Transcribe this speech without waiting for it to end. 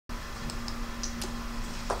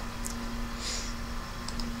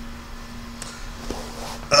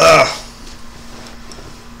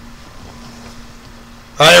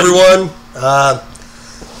Hi everyone.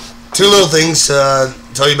 Two little things to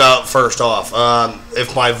tell you about first off.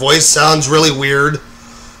 If my voice sounds really weird,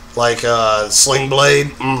 like Sling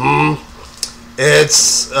Blade,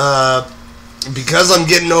 it's because I'm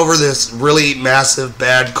getting over this really massive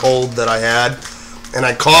bad cold that I had, and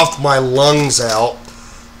I coughed my lungs out,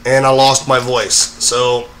 and I lost my voice.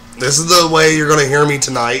 So this is the way you're going to hear me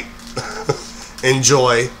tonight.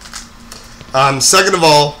 Enjoy. Second of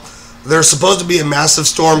all, there's supposed to be a massive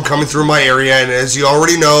storm coming through my area, and as you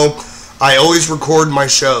already know, I always record my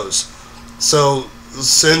shows. So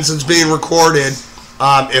since it's being recorded,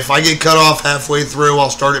 if I get cut off halfway through, I'll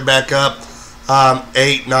start it back up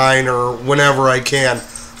 8, 9, or whenever I can.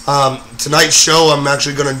 Tonight's show, I'm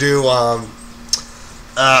actually going to do, let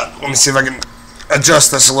me see if I can adjust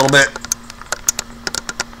this a little bit.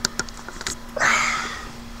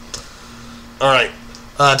 Alright.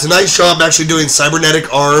 Tonight's show, I'm actually doing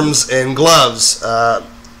cybernetic arms and gloves.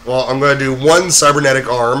 Well, I'm going to do one cybernetic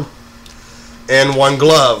arm and one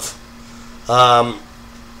glove. I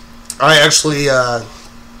actually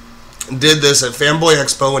did this at Fanboy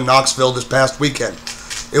Expo in Knoxville this past weekend.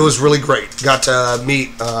 It was really great. Got to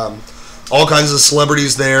meet all kinds of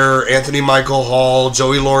celebrities there. Anthony Michael Hall,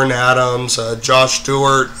 Joey Lauren Adams, Josh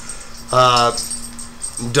Stewart,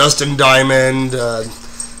 Dustin Diamond,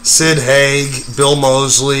 Sid Haig, Bill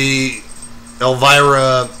Mosley,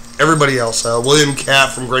 Elvira, everybody else. William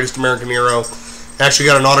Catt from Greatest American Hero. Actually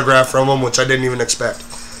got an autograph from him, which I didn't even expect.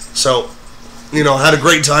 So, you know, had a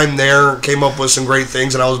great time there, came up with some great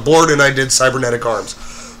things, and I was bored and I did cybernetic arms.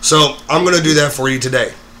 So, I'm going to do that for you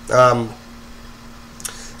today.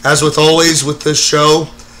 As with always with this show,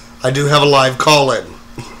 I do have a live call-in.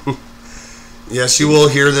 Yes, you will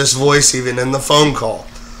hear this voice even in the phone call.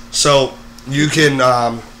 So, you can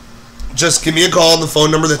just give me a call on the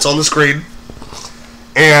phone number that's on the screen,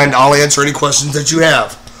 and I'll answer any questions that you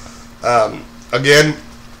have. Again,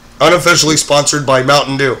 unofficially sponsored by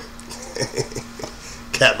Mountain Dew.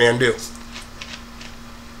 Katmandew.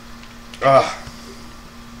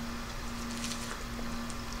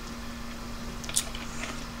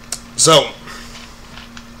 So,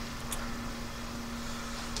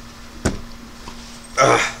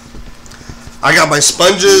 I got my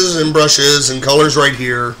sponges and brushes and colors right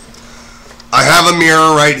here. I have a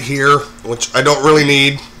mirror right here, which I don't really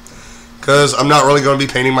need because I'm not really going to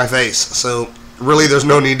be painting my face. So really there's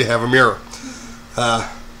no need to have a mirror.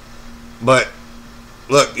 But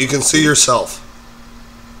look, you can see yourself.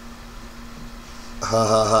 Ha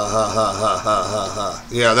ha ha ha ha ha ha ha ha.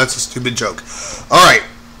 Yeah, that's a stupid joke. Alright,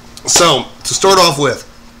 so to start off with,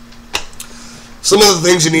 some of the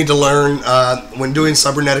things you need to learn when doing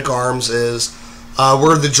cybernetic arms is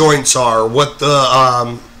where the joints are, what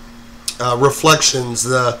the reflections,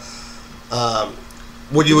 the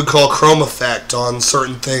what you would call chrome effect on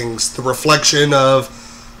certain things, the reflection of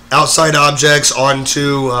outside objects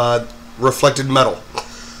onto reflected metal.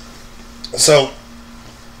 So,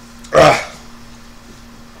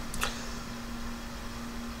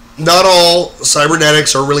 not all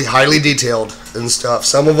cybernetics are really highly detailed and stuff.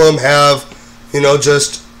 Some of them have, you know,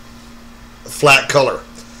 just flat color.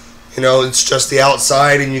 You know, it's just the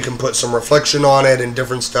outside, and you can put some reflection on it and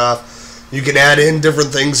different stuff. You can add in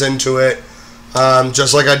different things into it,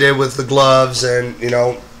 just like I did with the gloves and, you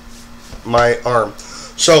know, my arm.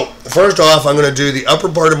 So, first off, I'm going to do the upper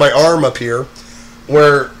part of my arm up here,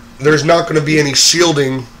 where there's not going to be any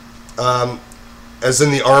shielding, as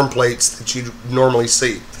in the arm plates that you normally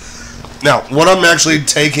see. Now, what I'm actually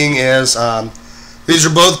taking is, these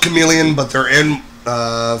are both chameleon, but they're in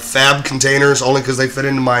fab containers only because they fit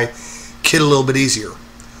into my kit a little bit easier.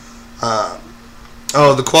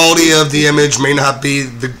 The quality of the image may not be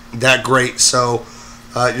that great, so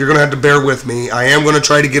you're going to have to bear with me. I am going to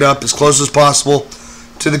try to get up as close as possible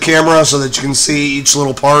to the camera so that you can see each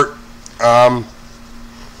little part.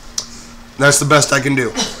 That's the best I can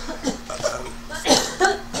do.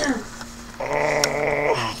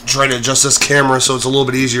 Try to adjust this camera so it's a little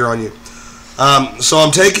bit easier on you. So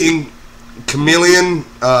I'm taking chameleon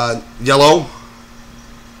yellow,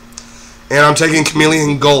 and I'm taking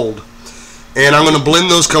chameleon gold, and I'm going to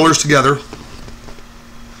blend those colors together.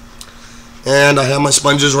 And I have my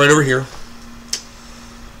sponges right over here.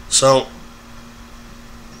 So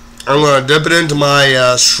I'm going to dip it into my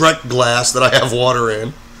Shrek glass that I have water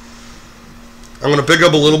in. I'm going to pick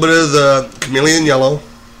up a little bit of the chameleon yellow.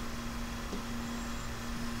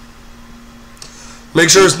 Make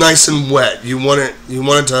sure it's nice and wet. You want it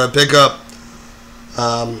to pick up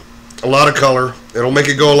a lot of color. It'll make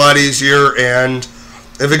it go a lot easier, and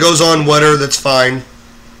if it goes on wetter, that's fine.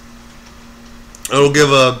 It'll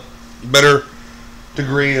give a better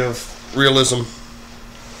degree of realism.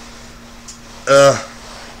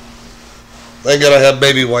 Thank God I have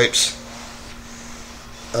baby wipes.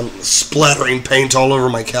 I'm splattering paint all over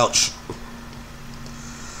my couch.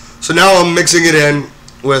 So now I'm mixing it in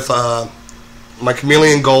with my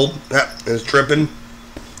chameleon gold. That is dripping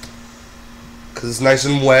because it's nice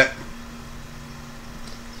and wet.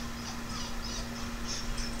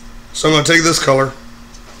 So I'm going to take this color.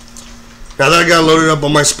 Now that I got it loaded up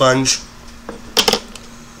on my sponge,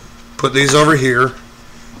 put these over here,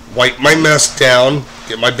 wipe my mess down,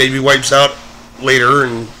 get my baby wipes out later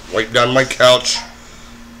and wipe down my couch.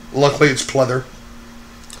 Luckily it's pleather.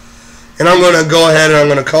 And I'm going to go ahead and I'm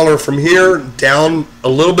going to color from here down a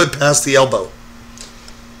little bit past the elbow.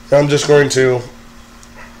 And I'm just going to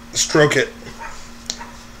stroke it.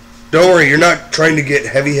 Don't worry, you're not trying to get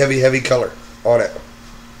heavy color on it.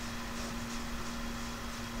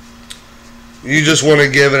 You just want to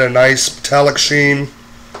give it a nice metallic sheen,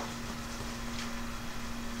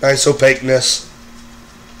 nice opaqueness.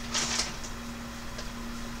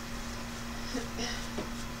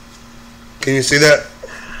 Can you see that?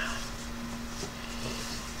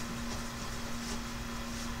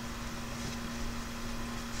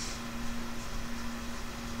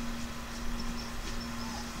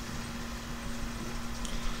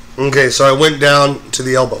 Okay, so I went down to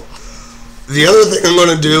the elbow. The other thing I'm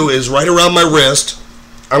going to do is right around my wrist,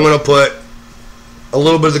 I'm going to put a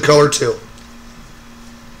little bit of the color too.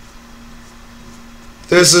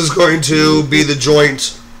 This is going to be the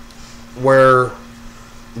joint where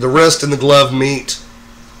the wrist and the glove meet,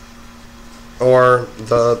 or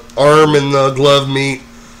the arm and the glove meet,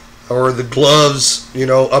 or the gloves, you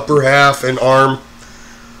know, upper half and arm,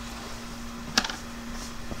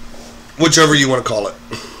 whichever you want to call it.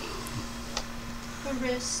 The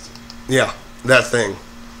wrist. Yeah, that thing.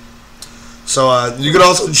 So you can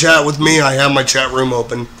also chat with me. I have my chat room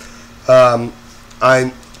open.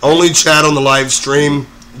 I only chat on the live stream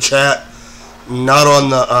chat, not on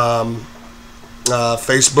the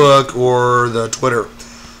Facebook or the Twitter.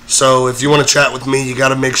 So if you want to chat with me, you got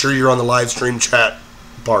to make sure you're on the live stream chat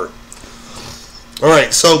part.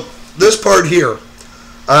 Alright, so this part here,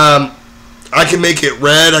 I can make it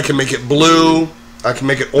red, I can make it blue, I can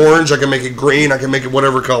make it orange, I can make it green, I can make it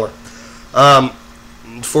whatever color.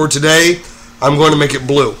 For today, I'm going to make it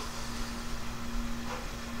blue.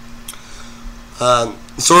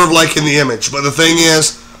 Sort of like in the image. But the thing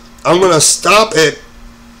is, I'm going to stop it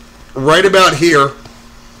right about here.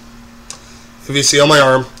 If you see on my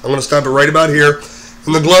arm, I'm going to stop it right about here.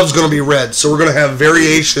 And the glove's going to be red. So we're going to have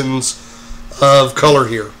variations of color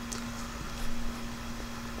here.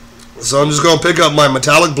 So I'm just going to pick up my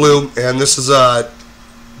metallic blue. And this is a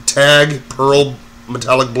Tag Pearl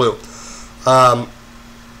Metallic Blue.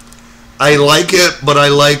 I like it, but I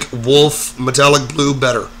like Wolf Metallic Blue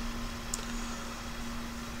better.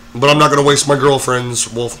 But I'm not going to waste my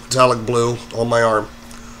girlfriend's Wolf Metallic Blue on my arm.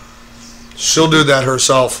 She'll do that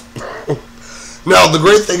herself. Now, the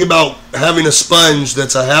great thing about having a sponge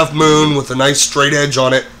that's a half moon with a nice straight edge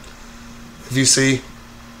on it, if you see,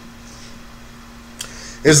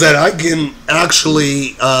 is that I can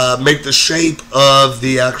actually make the shape of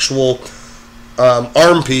the actual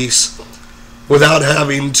arm piece without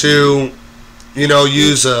having to, you know,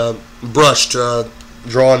 use a brush to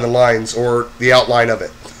draw in the lines or the outline of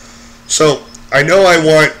it. So I know I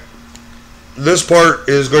want, this part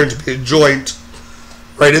is going to be a joint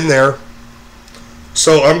right in there.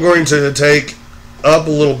 So I'm going to take up a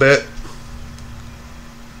little bit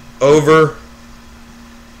over,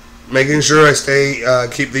 making sure I stay,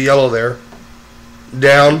 keep the yellow there,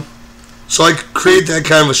 down, so I create that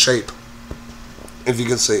kind of a shape, if you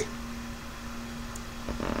can see.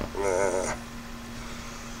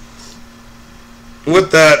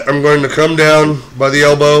 With that, I'm going to come down by the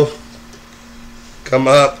elbow, come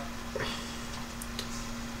up,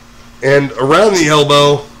 and around the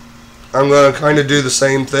elbow, I'm going to kind of do the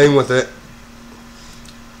same thing with it.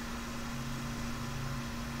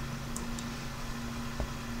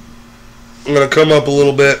 I'm going to come up a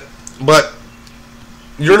little bit, but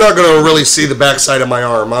you're not going to really see the backside of my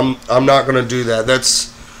arm. I'm not going to do that.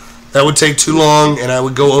 That would take too long, and I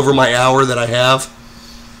would go over my hour that I have.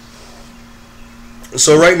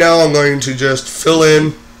 So right now I'm going to just fill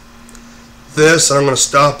in this, and I'm going to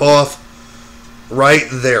stop off right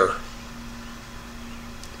there.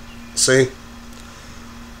 See?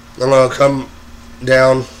 I'm going to come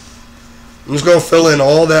down. I'm just going to fill in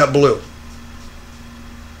all that blue.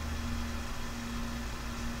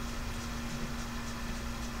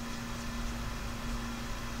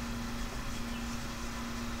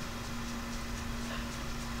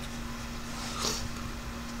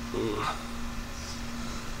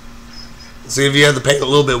 See, if you had the paint a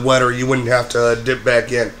little bit wetter, you wouldn't have to dip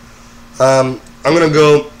back in. I'm going to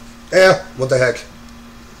go, what the heck.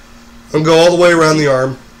 I'm going to go all the way around the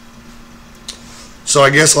arm. So I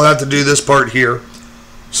guess I'll have to do this part here.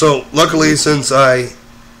 So luckily, since I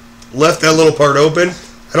left that little part open,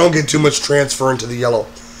 I don't get too much transfer into the yellow.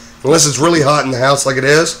 Unless it's really hot in the house like it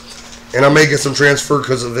is, and I may get some transfer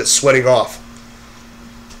because of it sweating off.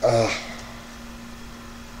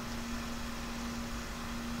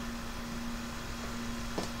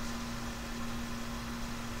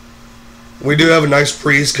 We do have a nice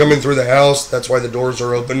breeze coming through the house. That's why the doors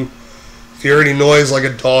are open. If you hear any noise like a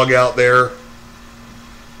dog out there,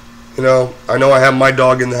 you know, I know I have my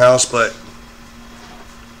dog in the house, but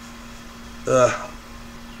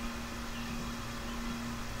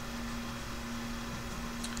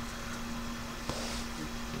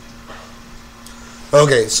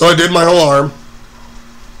okay, so I did my whole arm,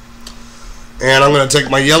 and I'm going to take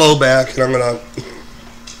my yellow back, and I'm going to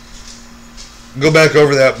go back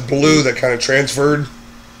over that blue that kind of transferred.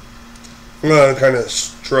 I'm going to kind of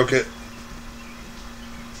stroke it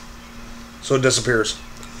so it disappears.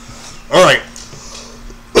 Alright.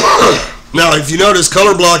 Now, if you notice,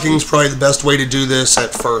 color blocking is probably the best way to do this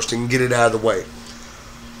at first and get it out of the way.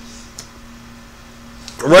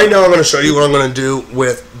 Right now, I'm going to show you what I'm going to do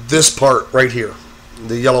with this part right here,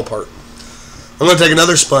 the yellow part. I'm going to take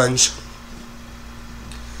another sponge,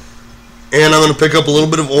 and I'm going to pick up a little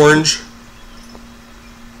bit of orange.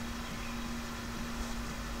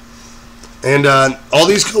 And all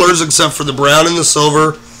these colors except for the brown and the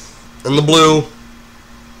silver and the blue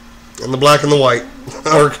and the black and the white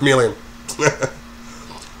are chameleon.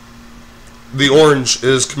 The orange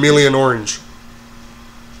is chameleon orange.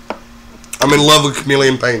 I'm in love with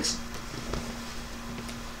chameleon paints.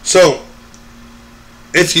 So,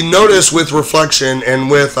 if you notice with reflection and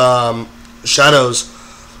with shadows,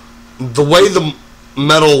 the way the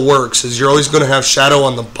metal works is you're always going to have shadow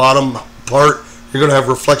on the bottom part. You're going to have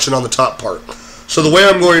reflection on the top part. So the way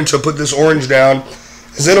I'm going to put this orange down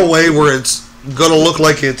is in a way where it's going to look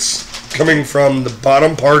like it's coming from the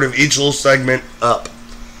bottom part of each little segment up.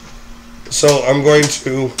 So I'm going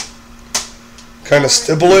to kind of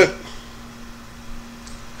stipple it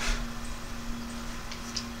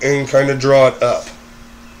and kind of draw it up.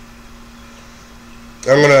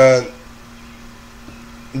 I'm going to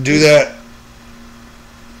do that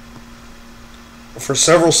for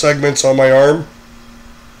several segments on my arm.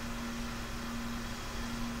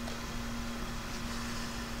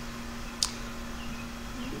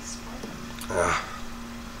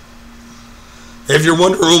 If you're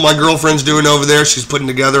wondering what my girlfriend's doing over there, she's putting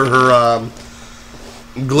together her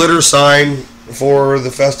glitter sign for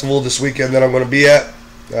the festival this weekend that I'm going to be at,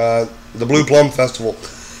 the Blue Plum Festival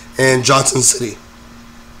in Johnson City.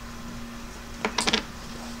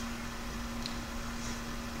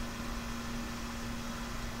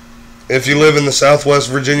 If you live in the Southwest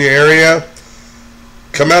Virginia area,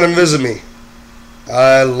 come out and visit me.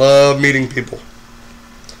 I love meeting people.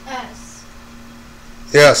 Us.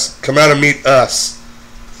 Yes, come out and meet us.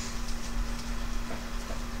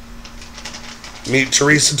 Meet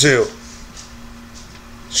Teresa too.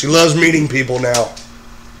 She loves meeting people now.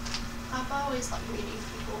 I've always liked meeting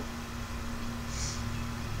people.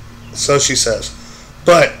 So she says.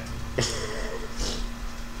 But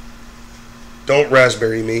don't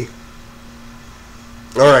raspberry me.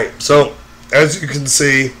 Alright, so as you can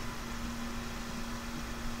see,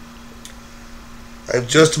 I've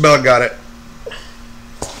just about got it.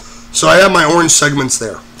 So I have my orange segments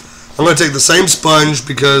there. I'm going to take the same sponge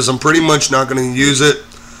because I'm pretty much not going to use it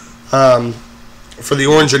for the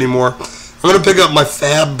orange anymore. I'm going to pick up my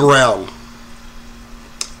Fab Brown.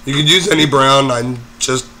 You can use any brown. I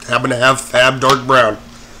just happen to have Fab Dark Brown.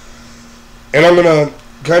 And I'm going to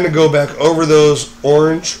kind of go back over those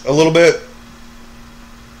orange a little bit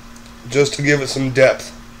just to give it some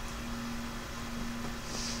depth.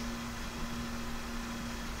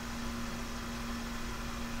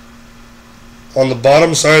 On the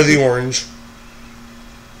bottom side of the orange,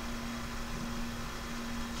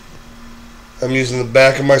 I'm using the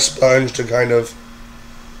back of my sponge to kind of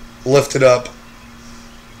lift it up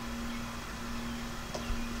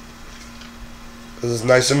because it's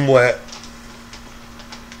nice and wet.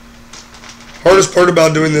 Hardest part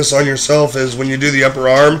about doing this on yourself is when you do the upper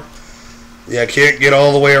arm, you can't get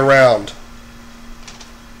all the way around.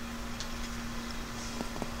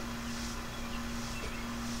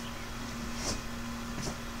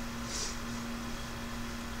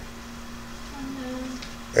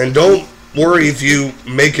 And don't worry if you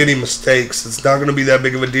make any mistakes. It's not going to be that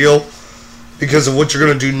big of a deal because of what you're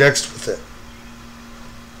going to do next with it.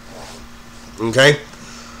 Okay?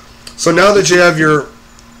 So now that you have your,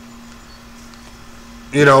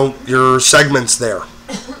 your segments there,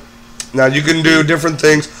 now you can do different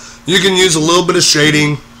things. You can use a little bit of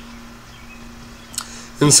shading,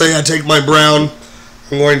 and say I take my brown,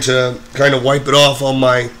 I'm going to kind of wipe it off on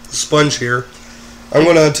my sponge here. I'm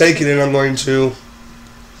going to take it and I'm going to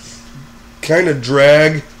kind of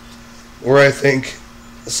drag where I think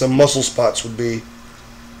some muscle spots would be.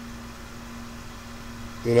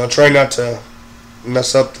 Try not to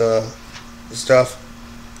mess up the stuff,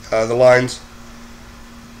 the lines.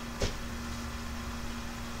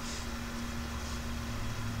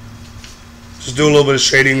 Just do a little bit of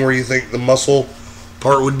shading where you think the muscle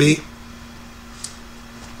part would be.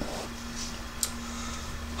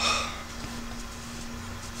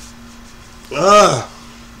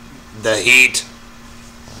 The heat.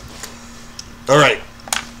 Alright.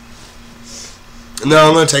 Now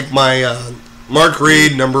I'm going to take my Mark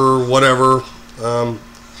Reed number whatever.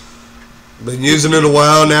 Been using it a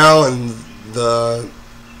while now, and the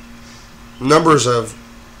numbers have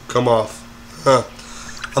come off.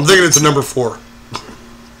 I'm thinking it's a number 4.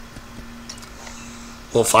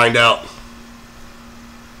 We'll find out.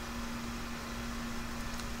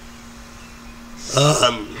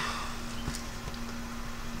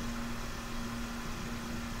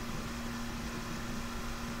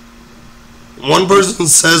 One person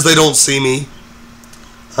says they don't see me.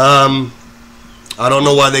 I don't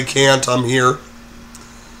know why they can't. I'm here.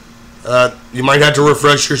 You might have to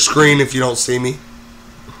refresh your screen if you don't see me.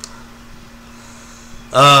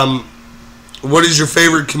 What is your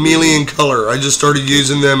favorite chameleon color? I just started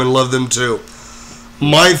using them and love them too.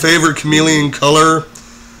 My favorite chameleon color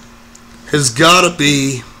has got to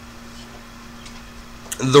be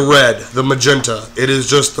the red, the magenta. It is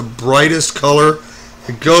just the brightest color.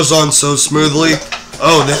 It goes on so smoothly.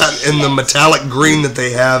 Oh, that and the metallic green that they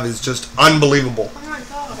have is just unbelievable. Oh my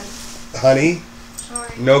god. Honey,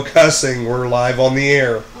 Sorry. no cussing. We're live on the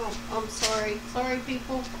air. Oh, I'm sorry. Sorry,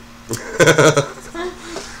 people.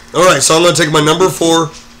 Alright, so I'm going to take my number 4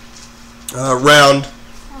 round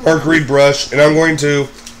Mark Reed brush, and I'm going to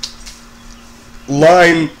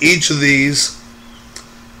line each of these,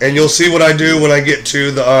 and you'll see what I do when I get to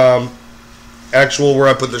the actual where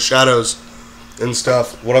I put the shadows and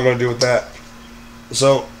stuff, what I'm going to do with that.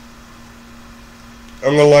 So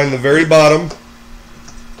I'm going to line the very bottom,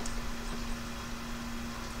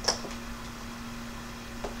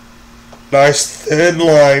 nice thin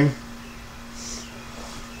line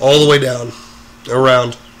all the way down,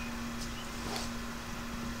 around.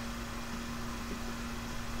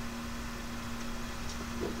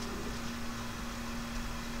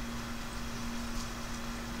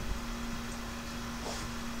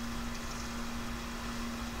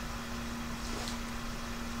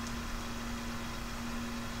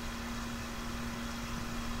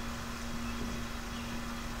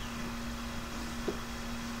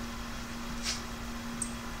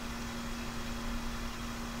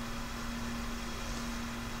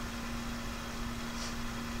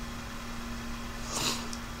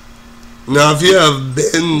 Now, if you have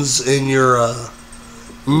bends in your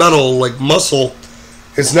metal, like muscle,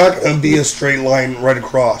 it's not going to be a straight line right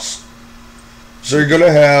across. So you're going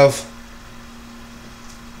to have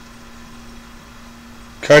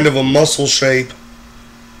kind of a muscle shape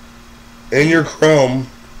in your chrome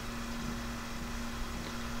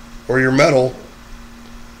or your metal.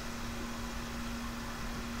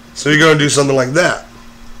 So you're going to do something like that,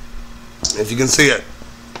 if you can see it.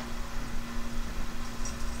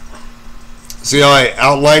 See how I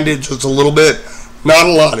outlined it just a little bit? Not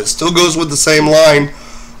a lot. It still goes with the same line,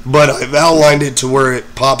 but I've outlined it to where it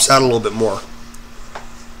pops out a little bit more.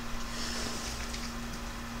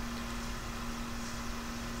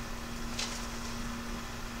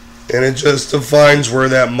 And it just defines where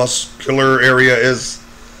that muscular area is.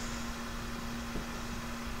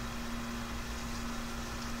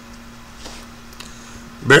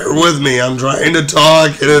 Bear with me. I'm trying to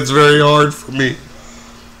talk, and it's very hard for me.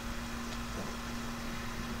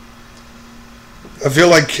 I feel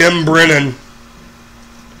like Kim Brennan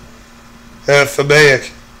at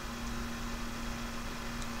FBA.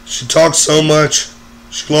 She talks so much,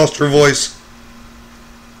 she lost her voice.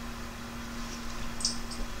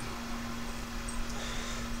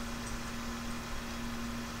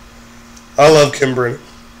 I love Kim Brennan.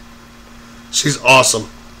 She's awesome.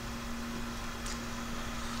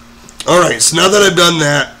 Alright, so now that I've done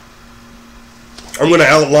that, I'm going to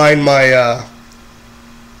outline my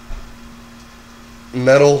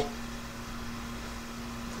metal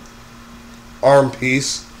arm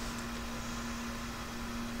piece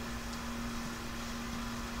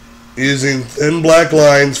using thin black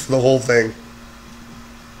lines for the whole thing.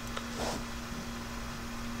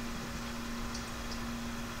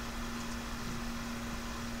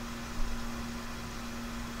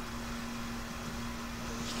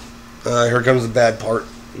 Here comes the bad part.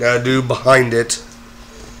 Gotta do behind it.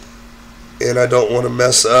 And I don't want to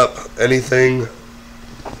mess up anything.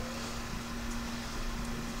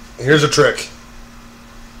 Here's a trick.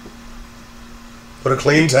 Put a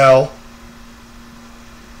clean towel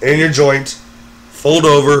in your joint, fold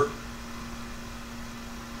over,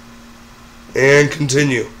 and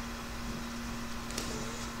continue.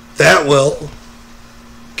 That will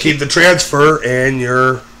keep the transfer and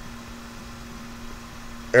your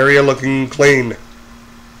area looking clean,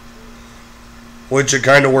 which it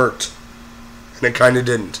kind of worked, and it kind of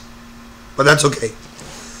didn't, but that's okay.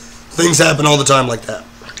 Things happen all the time like that.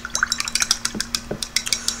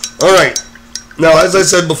 Alright, now as I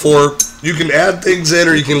said before, you can add things in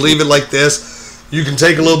or you can leave it like this. You can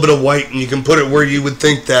take a little bit of white and you can put it where you would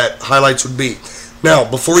think that highlights would be. Now,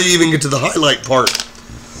 before you even get to the highlight part,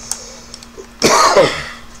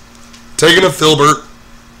 taking a filbert,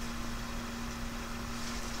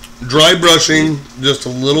 dry brushing just a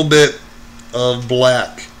little bit of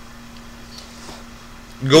black,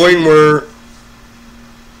 going where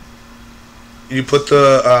you put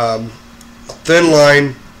the thin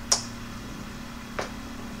line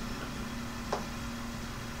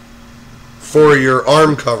for your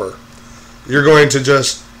arm cover. You're going to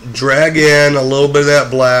just drag in a little bit of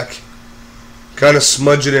that black, kind of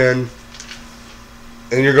smudge it in,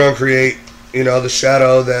 and you're going to create, you know, the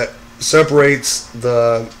shadow that separates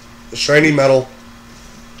the shiny metal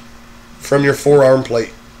from your forearm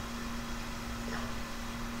plate.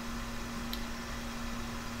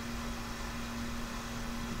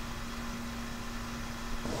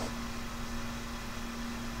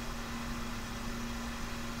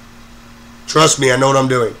 Trust me, I know what I'm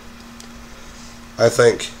doing. I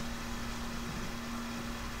think.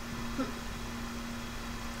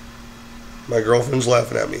 My girlfriend's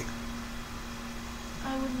laughing at me.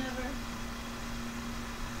 I would never.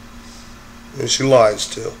 And she lies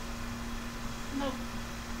too. Nope.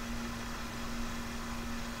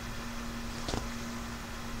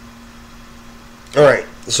 Alright,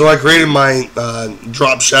 so I created my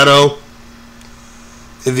drop shadow.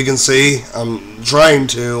 If you can see, I'm trying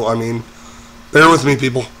to, bear with me,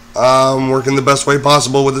 people. I'm working the best way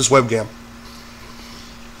possible with this webcam.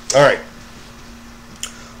 Alright.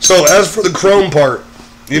 So, as for the chrome part,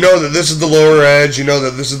 you know that this is the lower edge, you know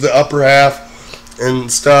that this is the upper half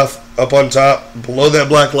and stuff up on top. Below that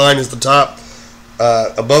black line is the top.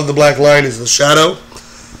 Above the black line is the shadow.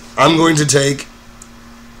 I'm going to take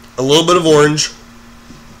a little bit of orange,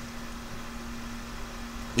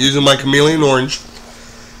 using my chameleon orange.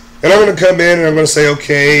 And I'm going to come in and I'm going to say,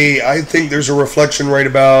 okay, I think there's a reflection right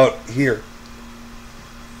about here.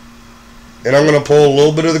 And I'm going to pull a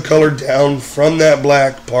little bit of the color down from that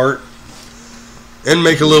black part and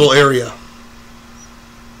make a little area.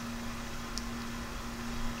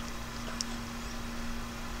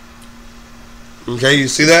 Okay, you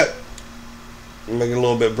see that? Make it a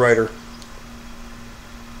little bit brighter.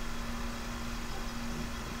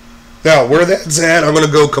 Now, where that's at, I'm going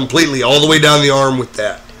to go completely all the way down the arm with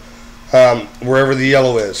that. Wherever the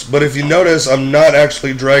yellow is. But if you notice, I'm not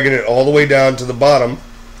actually dragging it all the way down to the bottom.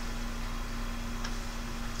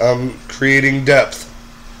 I'm creating depth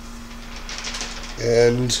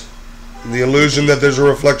and the illusion that there's a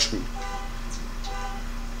reflection.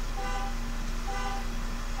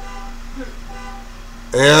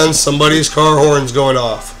 And somebody's car horn's going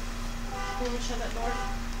off. Can you shut that door?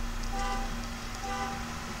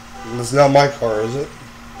 It's not my car, is it?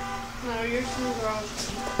 No, yours in the garage.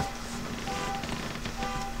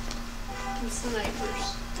 It's the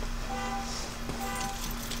neighbors.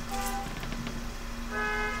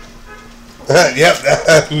 Yep,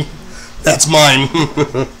 that's mine.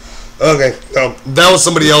 Okay, that was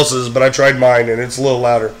somebody else's, but I tried mine and it's a little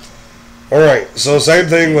louder. Alright, so same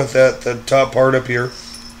thing with the top part up here.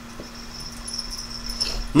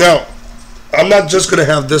 Now, I'm not just going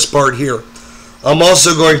to have this part here. I'm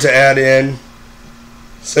also going to add in,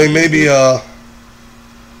 say maybe a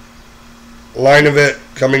line of it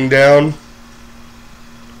coming down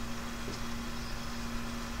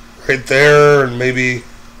right there, and maybe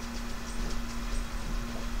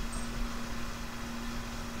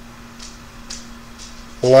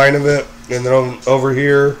a line of it, and then over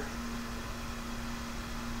here.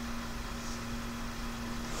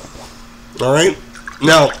 Alright,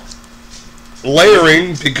 now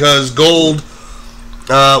layering, because gold,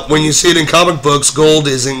 when you see it in comic books, gold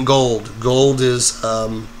isn't gold. Gold is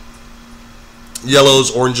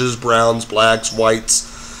yellows, oranges, browns, blacks, whites.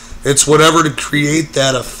 It's whatever to create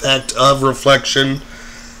that effect of reflection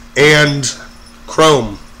and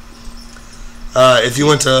chrome. If you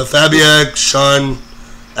went to FABIAC, Sean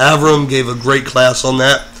Avram gave a great class on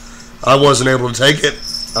that. I wasn't able to take it.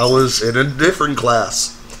 I was in a different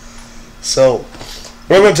class. So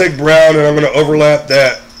I'm going to take brown and I'm going to overlap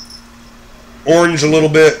that orange a little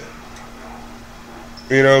bit.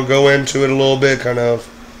 You know, go into it a little bit, kind of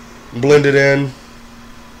blend it in.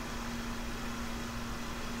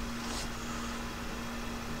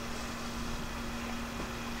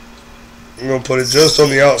 I'm going to put it just on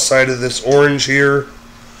the outside of this orange here.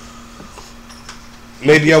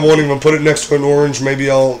 Maybe I won't even put it next to an orange. Maybe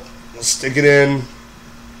I'll stick it in,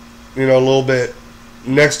 you know, a little bit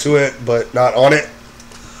next to it, but not on it.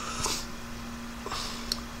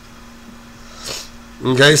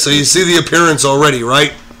 Okay, so you see the appearance already,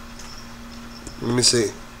 right? Let me see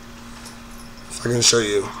if I can show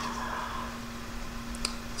you.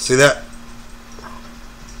 See that?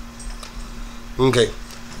 Okay.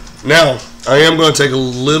 Now, I am going to take a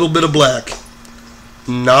little bit of black,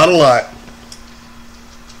 not a lot,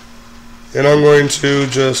 and I'm going to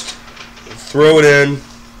just throw it in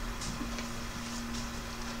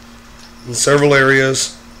several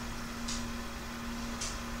areas.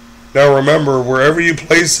 Now remember, wherever you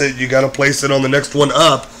place it, you got to place it on the next one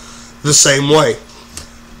up the same way,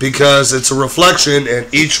 because it's a reflection and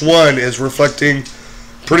each one is reflecting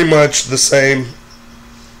pretty much the same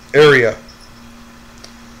area.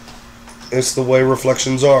 It's the way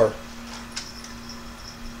reflections are.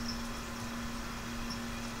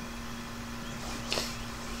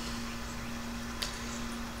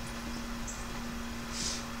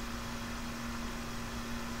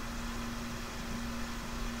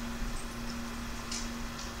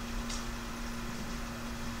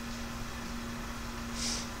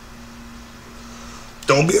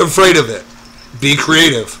 Don't be afraid of it. Be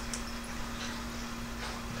creative.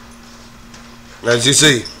 As you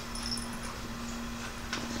see.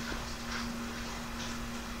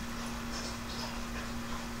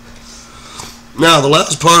 Now, the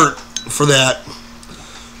last part for that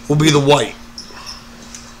will be the white.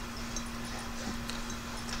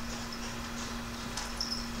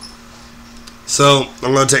 So,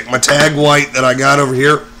 I'm going to take my tag white that I got over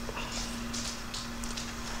here.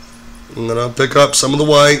 I'm going to pick up some of the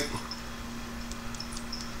white.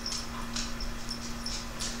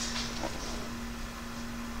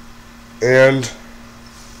 And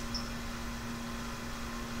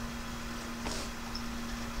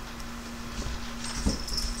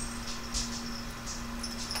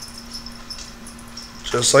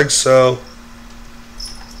just like so.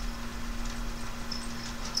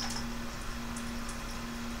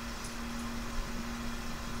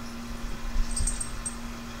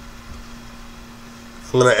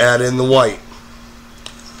 I'm going to add in the white.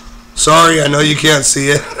 Sorry, I know you can't see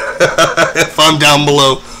it. If I'm down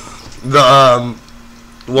below the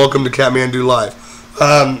welcome to Kathmandu Live.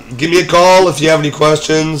 Give me a call if you have any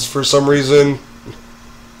questions for some reason,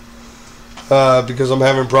 because I'm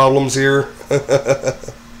having problems here.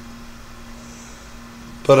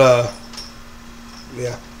 But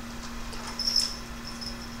yeah.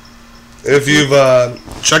 If you've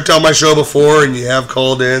checked out my show before and you have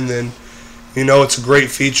called in, then you know it's a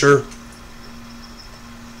great feature.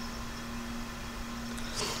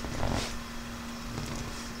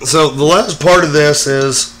 So the last part of this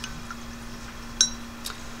is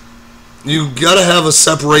you got to have a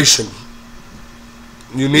separation.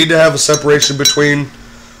 You need to have a separation between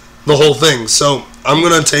the whole thing. So I'm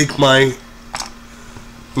going to take my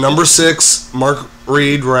number 6 Mark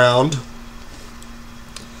Reed round.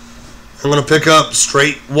 I'm going to pick up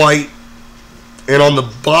straight white, and on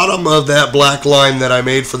the bottom of that black line that I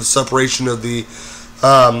made for the separation of the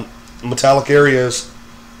metallic areas,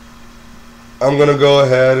 I'm going to go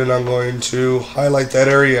ahead and I'm going to highlight that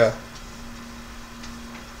area.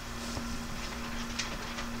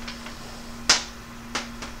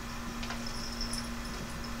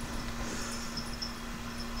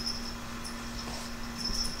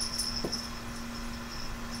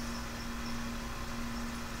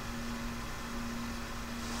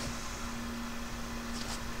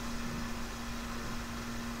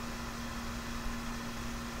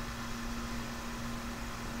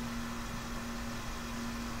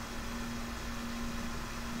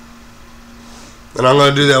 And I'm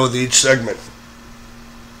going to do that with each segment.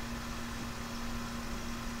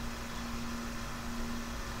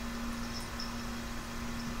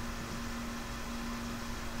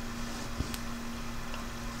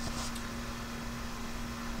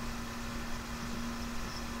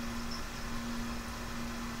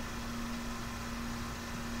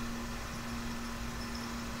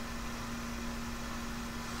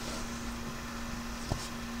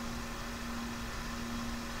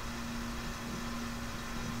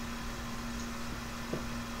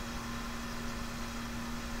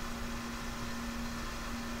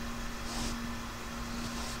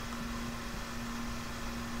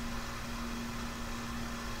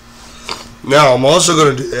 Now I'm also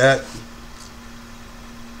going to do that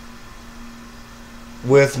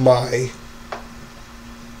with my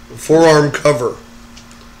forearm cover.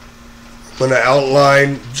 I'm going to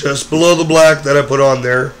outline just below the black that I put on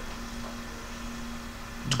there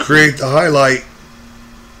to create the highlight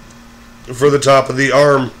for the top of the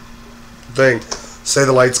arm thing. Say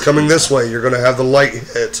the light's coming this way, you're going to have the light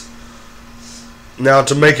hit. Now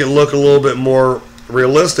to make it look a little bit more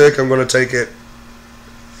realistic, I'm going to take it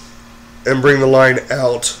and bring the line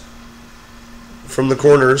out from the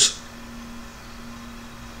corners.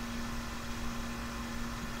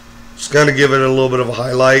 Just kind of give it a little bit of a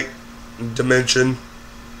highlight, dimension,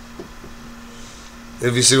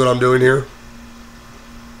 if you see what I'm doing here.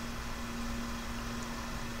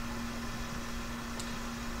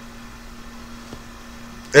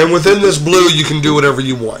 And within this blue, you can do whatever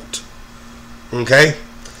you want. Okay?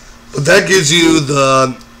 But that gives you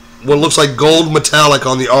the what looks like gold metallic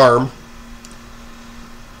on the arm.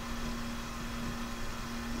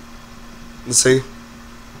 Let's see.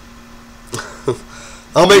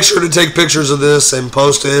 I'll make sure to take pictures of this and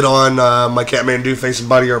post it on my Katmandu Face and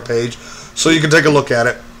Body Art page so you can take a look at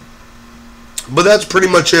it. But that's pretty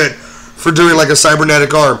much it for doing like a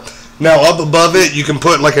cybernetic arm. Now up above it, you can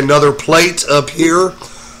put like another plate up here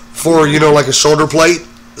for, you know, like a shoulder plate,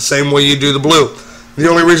 the same way you do the blue. The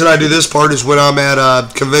only reason I do this part is when I'm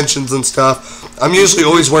at conventions and stuff. I'm usually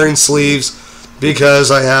always wearing sleeves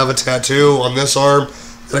because I have a tattoo on this arm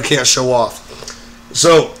that I can't show off.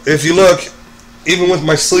 So if you look, even with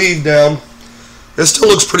my sleeve down, it still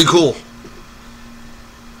looks pretty cool.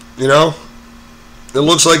 You know? It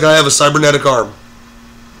looks like I have a cybernetic arm.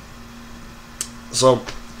 So,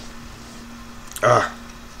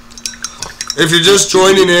 if you're just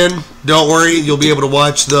joining in, don't worry, you'll be able to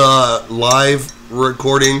watch the live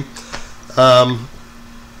recording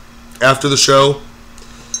after the show.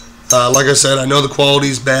 Like I said, I know the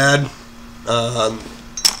quality's bad.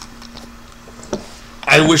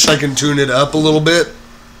 I wish I can tune it up a little bit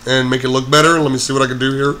and make it look better. Let me see what I can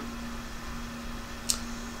do here.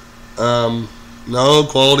 No,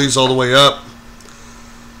 quality's all the way up.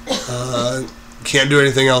 Can't do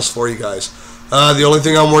anything else for you guys. The only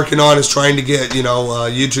thing I'm working on is trying to get, you know,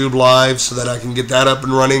 YouTube Live so that I can get that up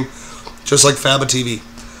and running, just like Faba TV.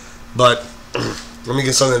 But let me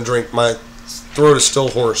get something to drink. My throat is still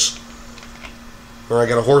hoarse, or I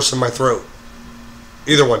got a horse in my throat.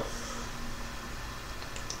 Either one.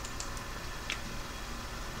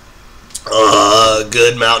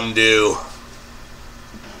 Good Mountain Dew.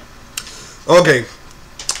 Okay,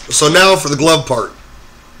 so now for the glove part.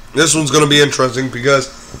 This one's going to be interesting because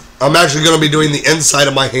I'm actually going to be doing the inside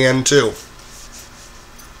of my hand too.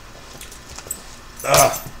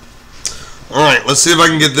 Alright, let's see if I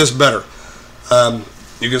can get this better.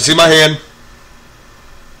 You can see my hand.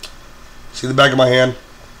 See the back of my hand.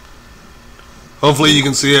 Hopefully you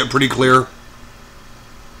can see it pretty clear.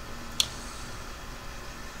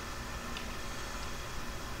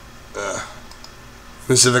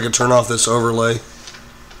 Let me see if I can turn off this overlay.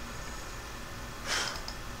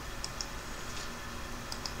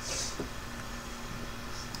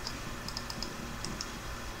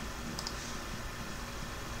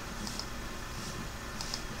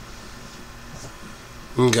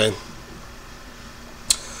 Okay.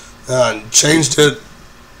 Changed it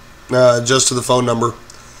just to the phone number.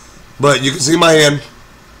 But you can see my hand.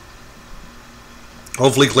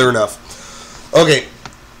 Hopefully clear enough. Okay.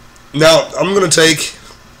 Now I'm going to take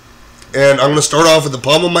and I'm going to start off with the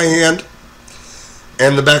palm of my hand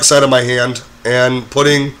and the back side of my hand and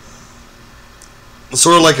putting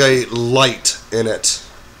sort of like a light in it,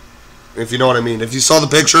 if you know what I mean. If you saw the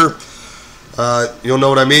picture, you'll know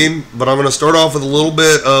what I mean. But I'm going to start off with a little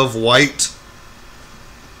bit of white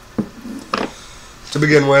to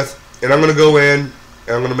begin with, and I'm going to go in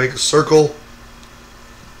and I'm going to make a circle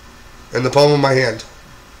in the palm of my hand.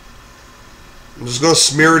 I'm just going to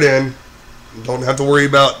smear it in. Don't have to worry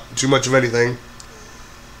about too much of anything.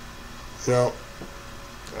 You know,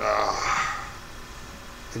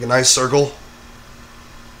 make a nice circle.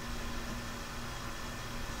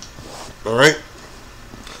 Alright.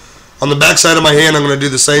 On the back side of my hand, I'm going to do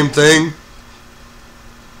the same thing.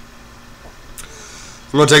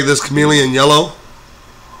 I'm going to take this chameleon yellow.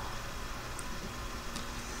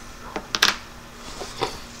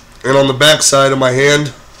 And on the back side of my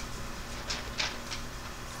hand,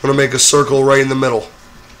 I'm going to make a circle right in the middle.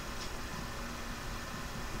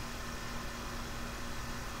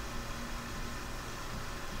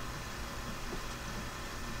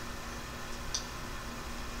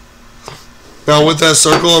 Now with that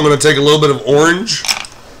circle, I'm going to take a little bit of orange,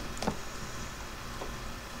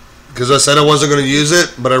 because I said I wasn't going to use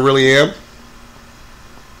it, but I really am.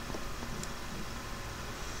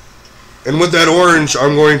 And with that orange,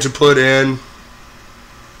 I'm going to put in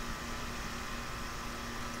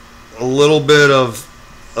a little bit of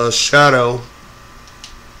a shadow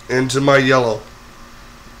into my yellow.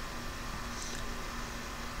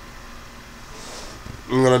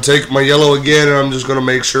 I'm going to take my yellow again, and I'm just going to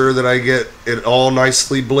make sure that I get it all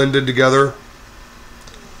nicely blended together.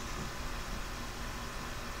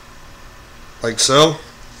 Like so.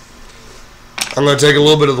 I'm going to take a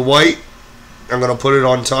little bit of the white. I'm going to put it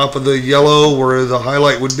on top of the yellow where the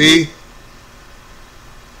highlight would be.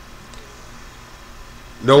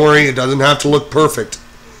 Don't worry, it doesn't have to look perfect.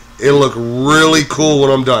 It'll look really cool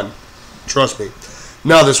when I'm done. Trust me.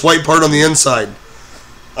 Now this white part on the inside,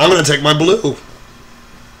 I'm going to take my blue.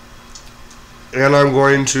 And I'm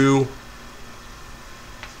going to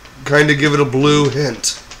kind of give it a blue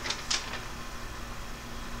hint.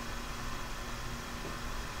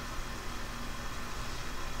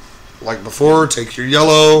 Like before, take your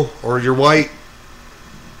yellow or your white.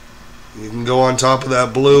 You can go on top of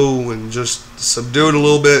that blue and just subdue it a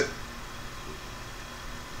little bit.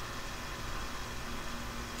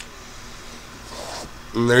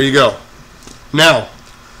 And there you go. Now,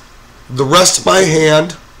 the rest of my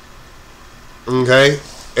hand, okay,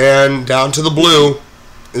 and down to the blue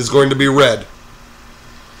is going to be red.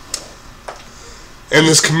 And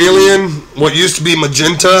this chameleon, what used to be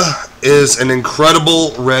magenta, is an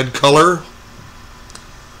incredible red color.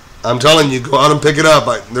 I'm telling you, go out and pick it up.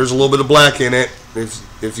 There's a little bit of black in it,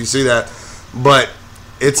 if you see that. But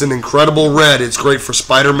it's an incredible red. It's great for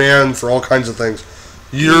Spider-Man, for all kinds of things.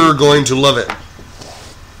 You're going to love it.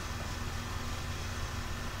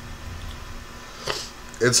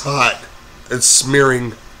 It's hot. It's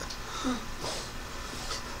smearing.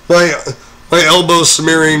 My elbow's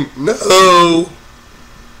smearing. No.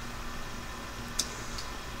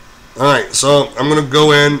 Alright, so I'm going to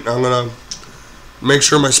go in. I'm going to make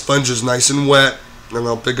sure my sponge is nice and wet. And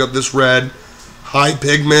I'll pick up this red. High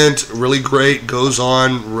pigment. Really great. Goes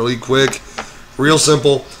on really quick. Real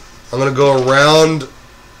simple. I'm going to go around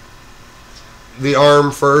the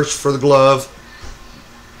arm first for the glove.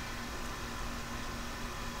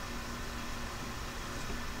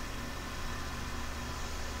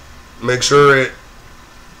 Make sure it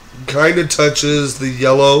kind of touches the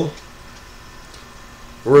yellow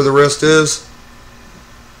where the wrist is,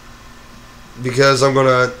 because I'm going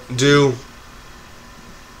to do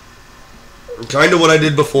kind of what I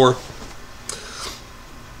did before.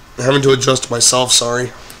 I'm having to adjust myself,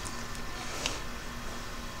 sorry.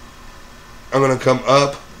 I'm going to come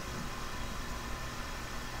up,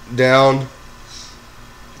 down,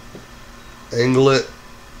 angle it,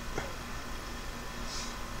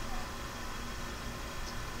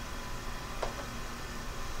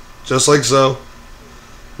 just like so.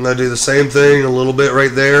 I'm going to do the same thing a little bit right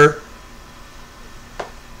there.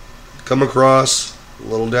 Come across, a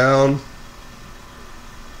little down.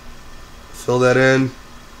 Fill that in.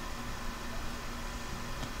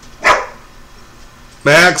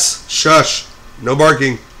 Max, shush. No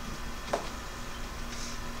barking.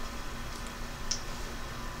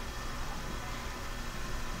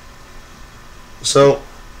 So,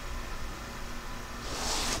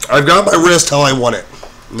 I've got my wrist how I want it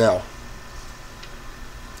now.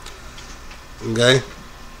 Okay?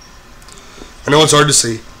 I know it's hard to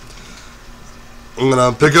see. I'm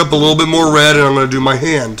going to pick up a little bit more red and I'm going to do my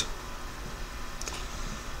hand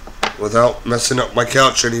without messing up my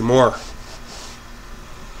couch anymore.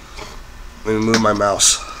 Let me move my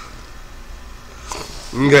mouse.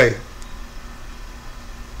 Okay.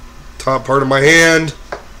 Top part of my hand.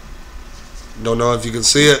 Don't know if you can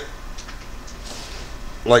see it.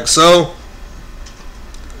 Like so.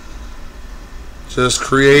 Just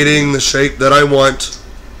creating the shape that I want.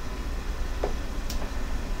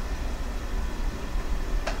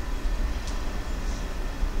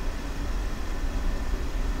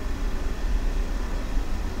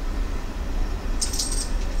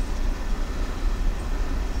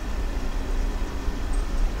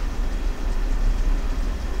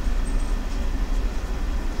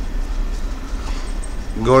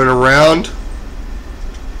 Going around,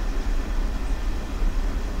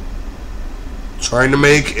 trying to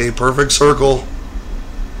make a perfect circle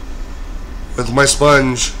with my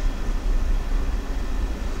sponge.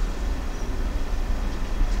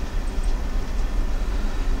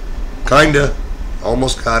 Kinda,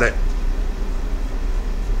 almost got it.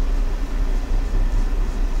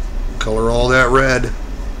 Color all that red.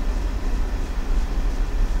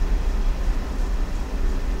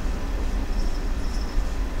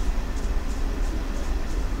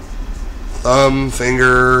 Thumb,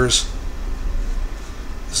 fingers.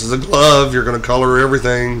 This is a glove. You're going to color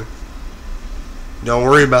everything. Don't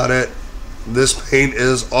worry about it. This paint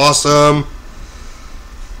is awesome.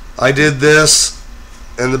 I did this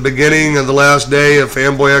in the beginning of the last day of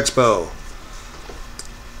Fanboy Expo.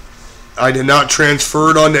 I did not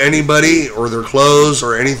transfer it onto anybody or their clothes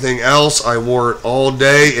or anything else. I wore it all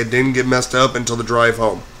day. It didn't get messed up until the drive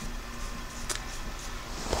home.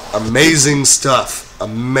 Amazing stuff.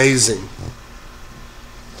 Amazing.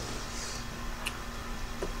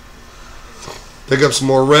 Pick up some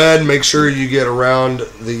more red. Make sure you get around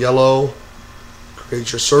the yellow.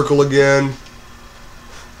 Create your circle again.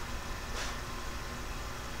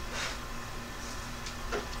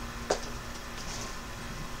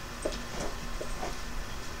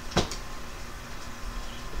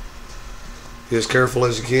 Be as careful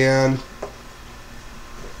as you can.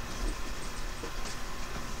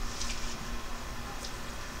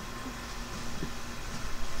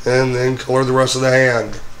 And then color the rest of the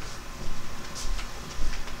hand.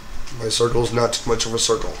 My circle is not too much of a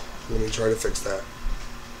circle. Let me try to fix that.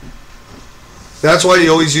 That's why you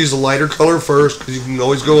always use a lighter color first, because you can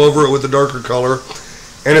always go over it with a darker color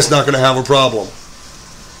and it's not going to have a problem.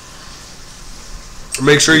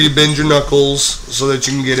 Make sure you bend your knuckles so that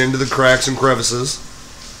you can get into the cracks and crevices.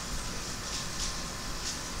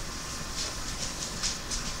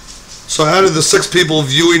 So out of the 6 people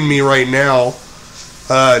viewing me right now,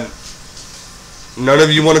 none of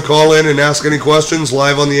you want to call in and ask any questions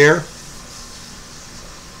live on the air?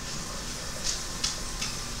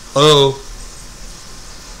 Hello?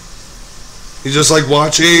 You just like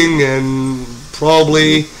watching and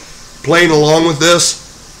probably playing along with this?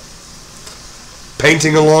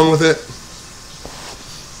 Painting along with it?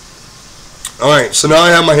 Alright, so now I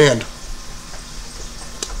have my hand.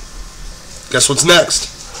 Guess what's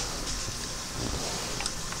next?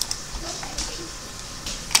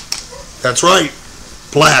 That's right.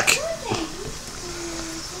 Black.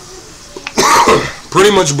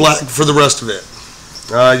 Pretty much black for the rest of it.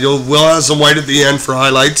 We'll have some white at the end for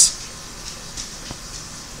highlights.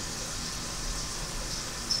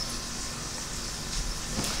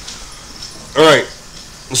 Alright,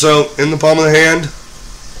 so in the palm of the hand,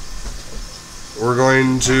 we're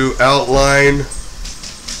going to outline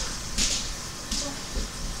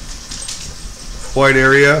white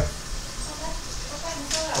area.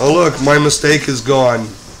 Oh look, my mistake is gone.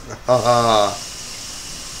 Haha.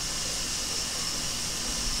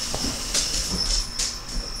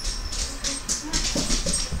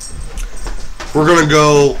 We're going to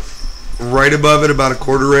go right above it about a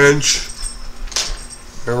 1/4 inch.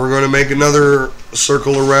 And we're going to make another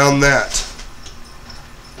circle around that.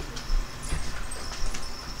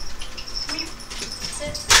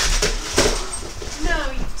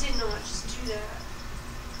 No, you did not just do that.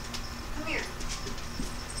 Come here.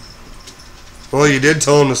 Well, you did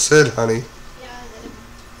tell him to sit, honey. Yeah, I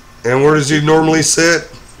did. And where does he normally sit?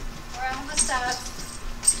 Where I'm messed up.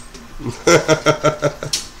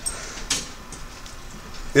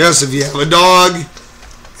 Yes, if you have a dog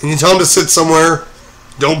and you tell him to sit somewhere,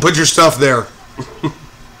 don't put your stuff there.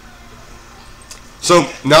 So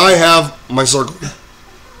now I have my circle.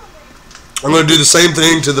 I'm going to do the same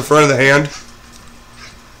thing to the front of the hand.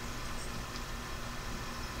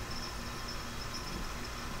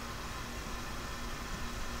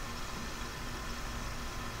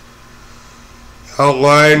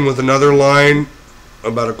 Outline with another line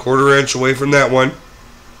about a 1/4 inch away from that one.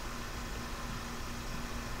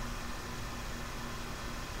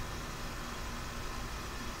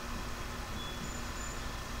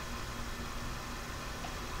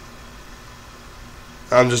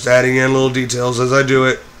 I'm just adding in little details as I do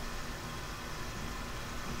it.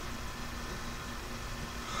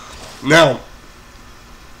 Now,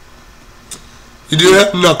 you do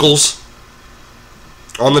have knuckles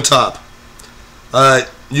on the top.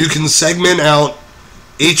 You can segment out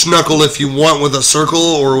each knuckle if you want with a circle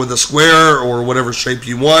or with a square or whatever shape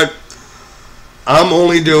you want. I'm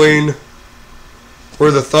only doing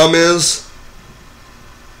where the thumb is.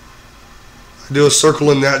 I do a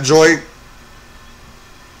circle in that joint.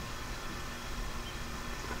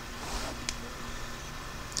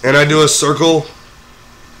 And I do a circle.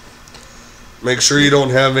 Make sure you don't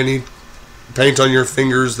have any paint on your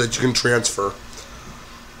fingers that you can transfer.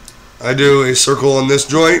 I do a circle on this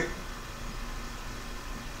joint,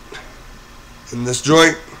 in this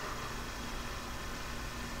joint,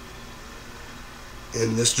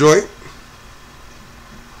 in this joint,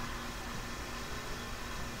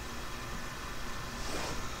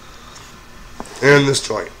 and this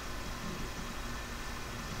joint.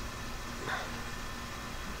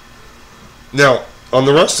 Now, on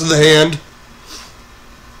the rest of the hand,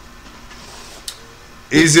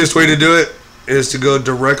 easiest way to do it is to go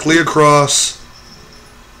directly across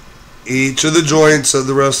each of the joints of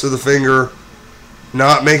the rest of the finger,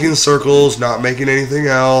 not making circles, not making anything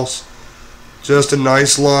else, just a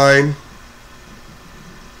nice line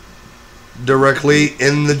directly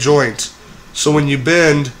in the joint. So when you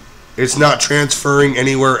bend, it's not transferring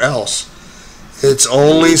anywhere else. It's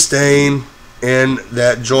only staying in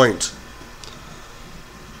that joint.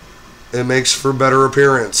 It makes for better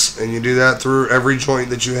appearance, and you do that through every joint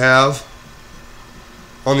that you have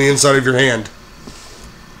on the inside of your hand,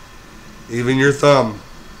 even your thumb.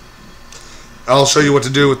 I'll show you what to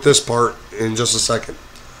do with this part in just a second.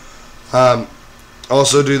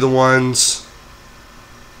 Also do the ones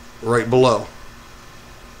right below.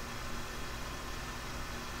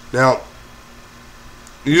 Now,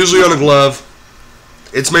 usually on a glove,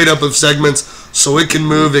 it's made up of segments, so it can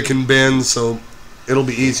move, it can bend, so it'll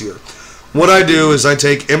be easier. What I do is I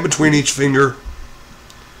take in between each finger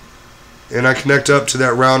and I connect up to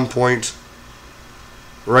that round point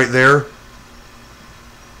right there.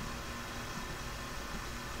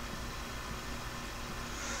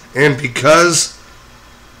 And because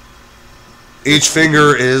each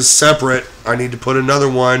finger is separate, I need to put another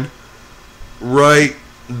one right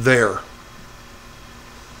there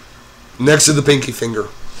next to the pinky finger.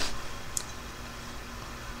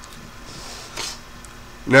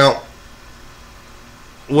 Now,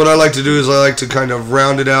 what I like to do is I like to kind of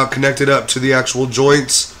round it out, connect it up to the actual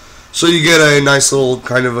joints, so you get a nice little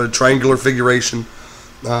kind of a triangular figuration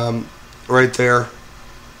right there.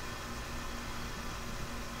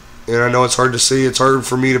 And I know it's hard to see. It's hard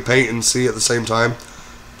for me to paint and see at the same time,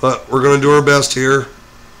 but we're going to do our best here.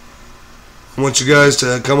 I want you guys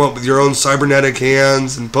to come up with your own cybernetic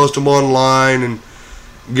hands and post them online and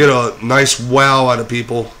get a nice wow out of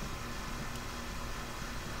people.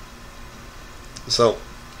 So,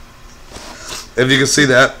 if you can see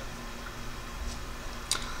that,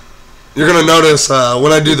 you're going to notice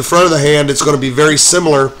when I do the front of the hand, it's going to be very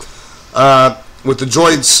similar with the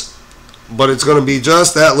joints, but it's going to be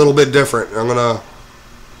just that little bit different. I'm going to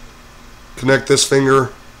connect this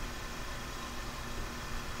finger.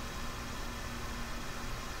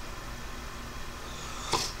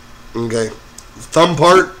 Okay, thumb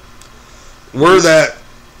part, where that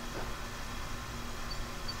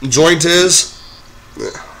joint is,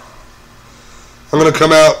 I'm going to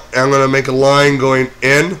come out and I'm going to make a line going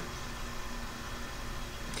in,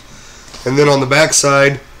 and then on the back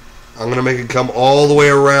side I'm going to make it come all the way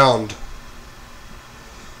around,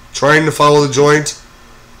 trying to follow the joint,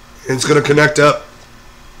 and it's going to connect up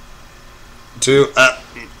to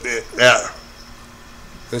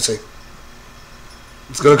let's see,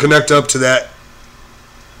 it's going to connect up to that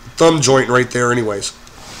thumb joint right there anyways.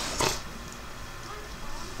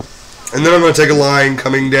 And then I'm going to take a line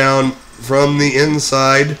coming down from the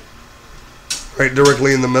inside, right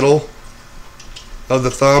directly in the middle of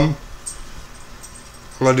the thumb.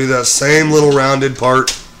 I'm going to do that same little rounded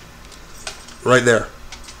part right there.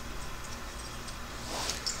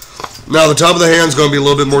 Now the top of the hand is going to be a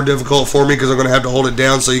little bit more difficult for me because I'm going to have to hold it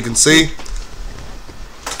down so you can see.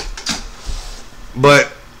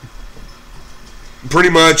 But pretty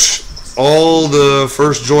much all the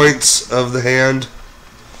first joints of the hand,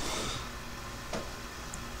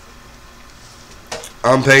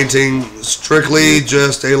 I'm painting strictly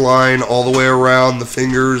just a line all the way around the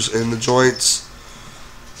fingers and the joints.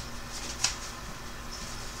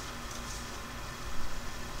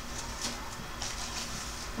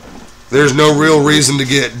 There's no real reason to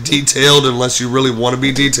get detailed unless you really want to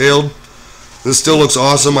be detailed. This still looks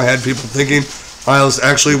awesome. I had people thinking I was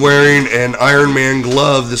actually wearing an Iron Man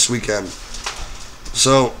glove this weekend.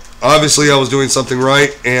 So obviously I was doing something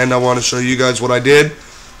right, and I want to show you guys what I did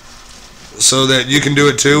so that you can do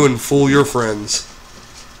it too and fool your friends.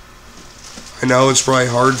 I know it's probably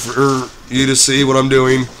hard for you to see what I'm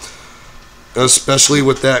doing, especially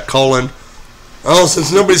with that calling. Oh,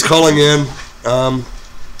 since nobody's calling in, I'm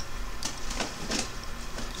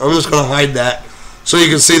just going to hide that so you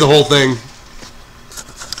can see the whole thing.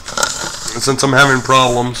 And since I'm having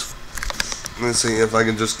problems, let's see if I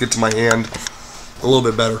can just get to my hand a little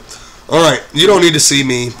bit better. Alright, you don't need to see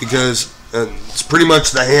me because it's pretty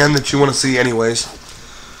much the hand that you want to see anyways.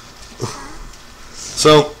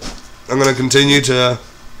 So, I'm going to continue to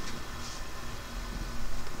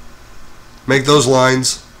make those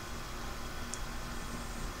lines.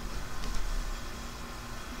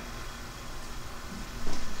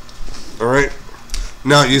 Alright,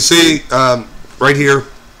 now you see right here,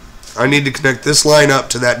 I need to connect this line up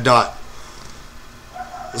to that dot.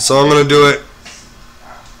 So I'm going to do it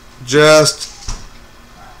just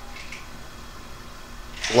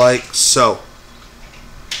like so.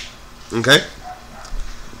 Okay?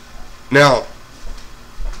 Now,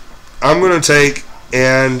 I'm going to take,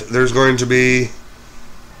 and there's going to be,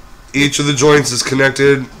 each of the joints is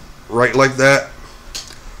connected right like that.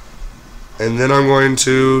 And then I'm going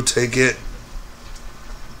to take it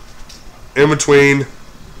in between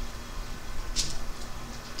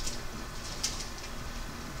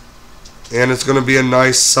and it's going to be a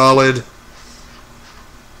nice solid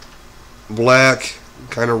black,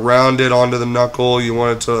 kind of rounded onto the knuckle. You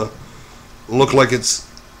want it to look like it's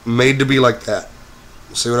made to be like that.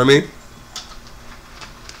 See what I mean?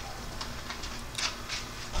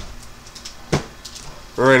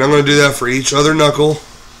 Alright, I'm going to do that for each other knuckle.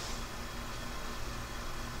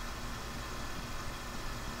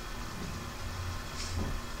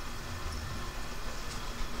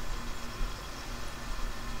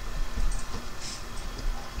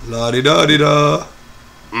 La-di-da-di-da.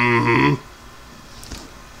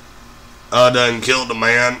 I done killed a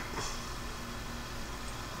man.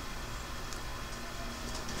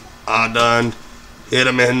 I done hit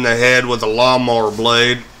him in the head with a lawnmower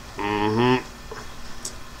blade.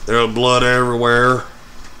 There was blood everywhere.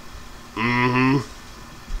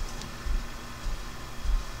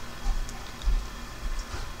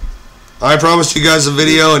 I promised you guys a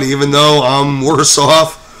video, and even though I'm worse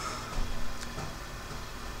off,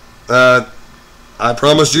 I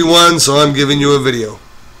promised you one, so I'm giving you a video.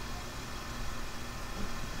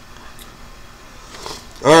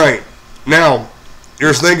 Alright, now,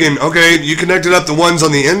 you're thinking, okay, you connected up the ones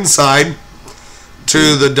on the inside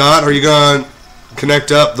to the dot. Are you going to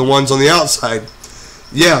connect up the ones on the outside?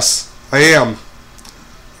 Yes, I am.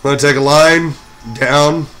 I'm going to take a line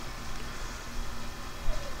down,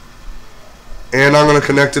 and I'm going to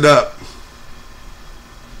connect it up.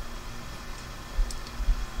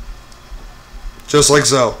 Just like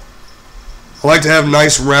so. I like to have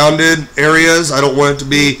nice rounded areas. I don't want it to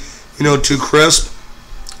be, too crisp.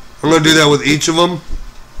 I'm going to do that with each of them.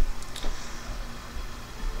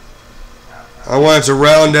 I want it to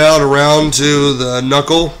round out around to the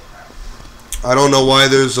knuckle. I don't know why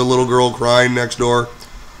there's a little girl crying next door.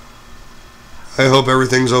 I hope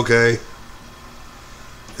everything's okay.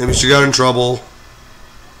 Maybe she got in trouble.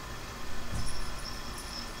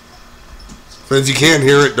 But if you can't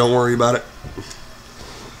hear it, don't worry about it.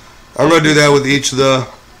 I'm going to do that with each of the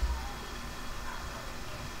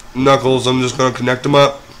knuckles. I'm just going to connect them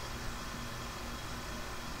up.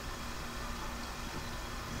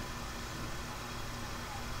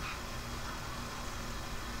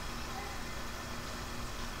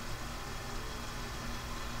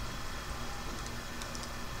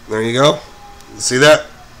 There you go. See that?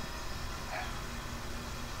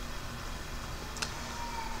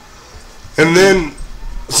 And then,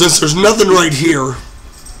 since there's nothing right here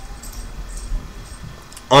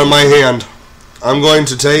on my hand, I'm going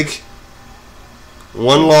to take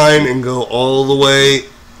one line and go all the way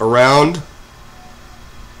around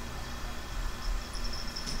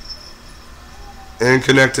and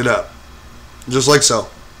connect it up, just like so.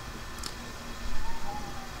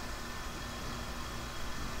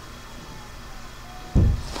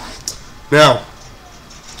 Now,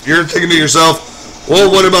 you're thinking to yourself, well,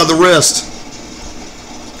 what about the wrist?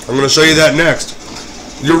 I'm going to show you that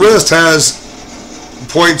next. Your wrist has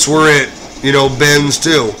points where it, bends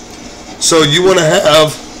too. So you want to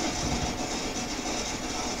have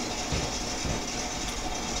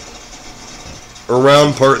a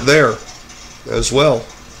round part there as well.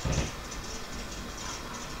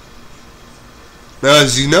 Now,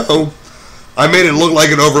 as you know, I made it look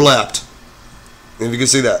like it overlapped. If you can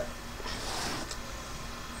see that.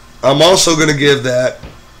 I'm also going to give that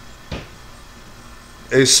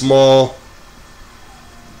a smaller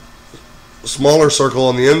circle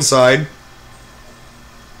on the inside,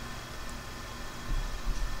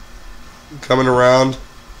 coming around,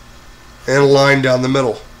 and a line down the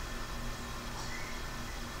middle.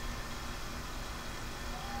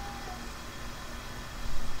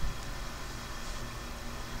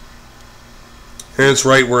 And it's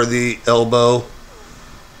right where the elbow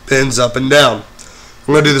bends up and down.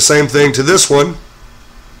 I'm going to do the same thing to this one.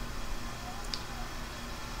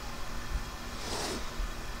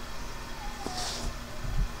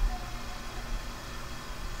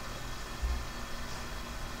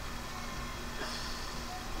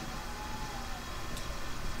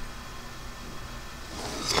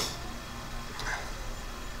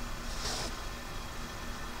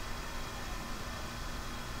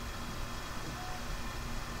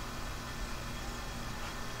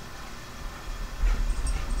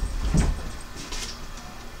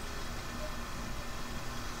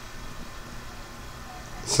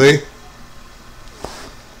 See?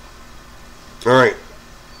 Alright.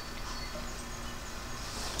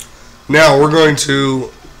 Now we're going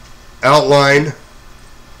to outline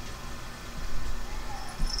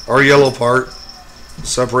our yellow part,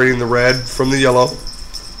 separating the red from the yellow.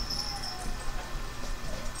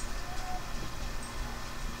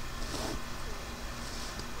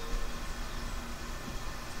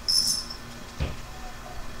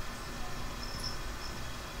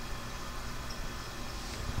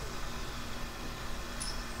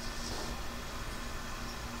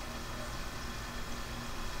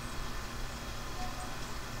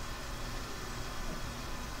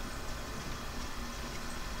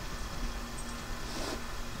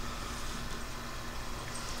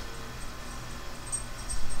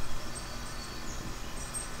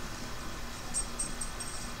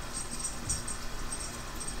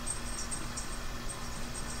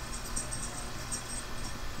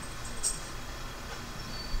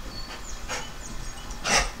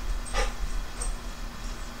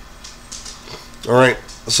 Alright,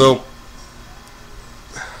 so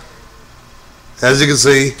as you can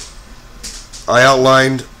see, I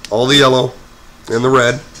outlined all the yellow and the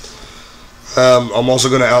red. I'm also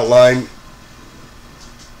going to outline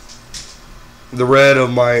the red of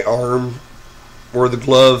my arm where the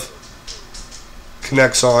glove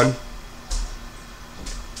connects on.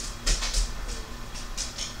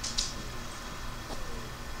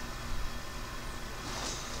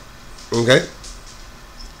 Okay.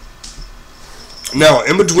 Now,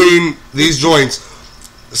 in between these joints,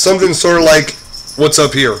 something sort of like what's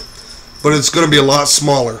up here, but it's going to be a lot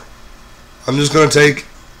smaller. I'm just going to take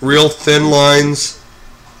real thin lines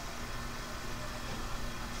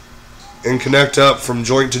and connect up from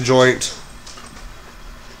joint to joint.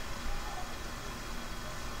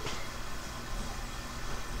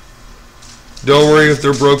 Don't worry if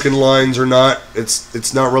they're broken lines or not.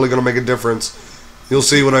 It's not really going to make a difference. You'll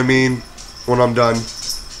see what I mean when I'm done.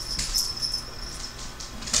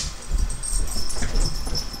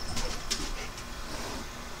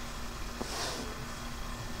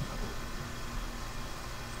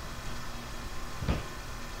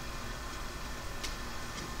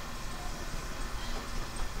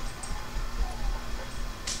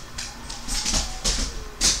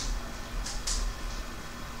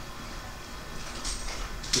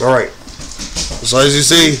 Alright, so as you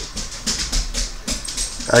see,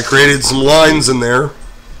 I created some lines in there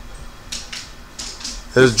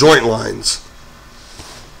as joint lines.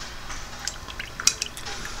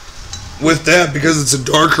 With that, because it's a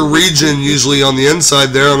darker region usually on the inside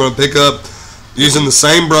there, I'm going to pick up, using the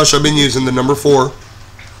same brush I've been using, the number 4.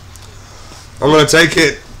 I'm going to take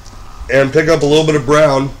it and pick up a little bit of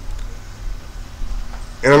brown,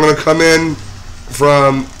 and I'm going to come in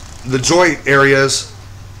from the joint areas,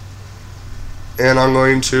 and I'm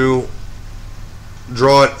going to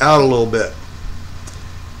draw it out a little bit,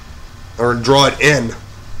 or draw it in.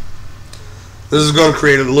 This is going to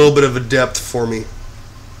create a little bit of a depth for me.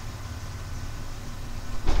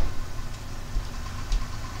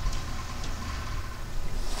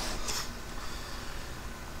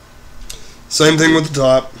 Same thing with the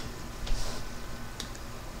top.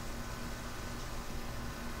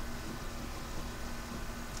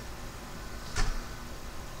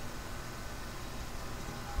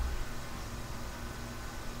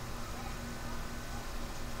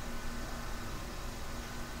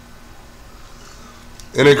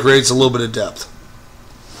 And it creates a little bit of depth.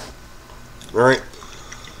 Alright.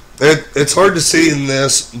 It's hard to see in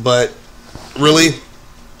this, but really,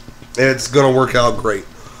 it's going to work out great.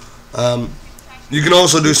 You can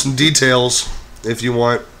also do some details, if you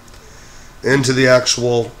want, into the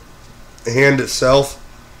actual hand itself.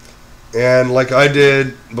 And like I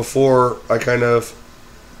did before, I kind of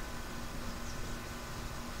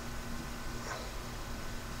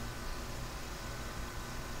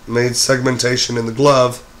made segmentation in the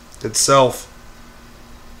glove itself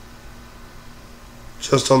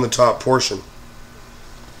just on the top portion.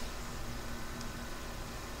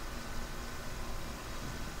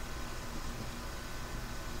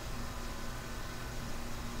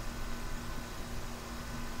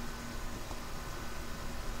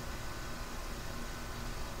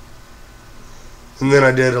 And then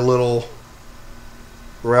I did a little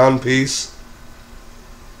round piece.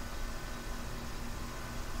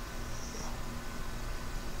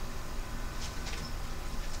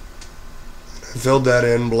 I filled that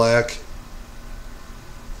in black.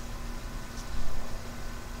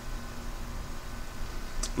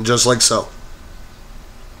 Just like so.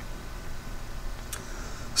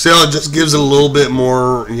 See how it just gives it a little bit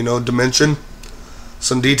more, dimension,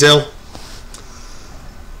 some detail.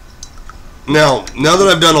 Now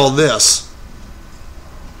that I've done all this,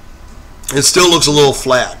 it still looks a little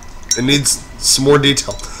flat. It needs some more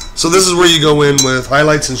detail. So this is where you go in with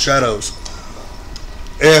highlights and shadows.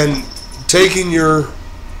 And taking your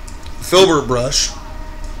filbert brush,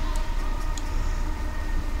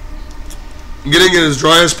 getting it as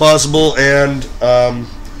dry as possible, and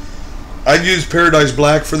I'd use Paradise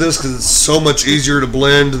Black for this because it's so much easier to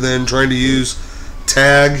blend than trying to use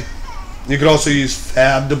Tag. You could also use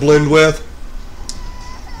Fab to blend with.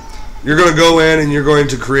 You're going to go in and you're going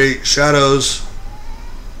to create shadows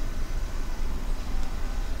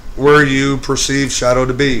where you perceive shadow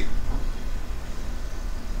to be.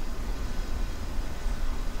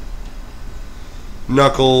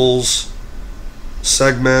 Knuckles,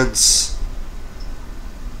 segments.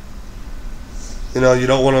 You know, you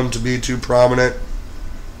don't want them to be too prominent.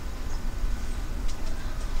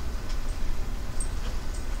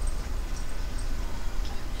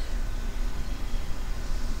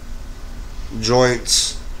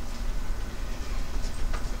 Joints.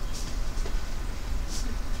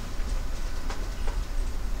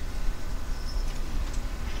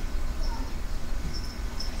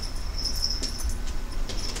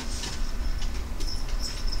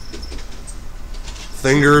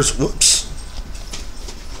 Fingers. Whoops.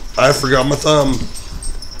 I forgot my thumb.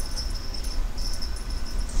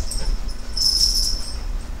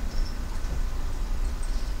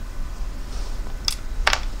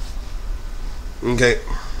 Okay.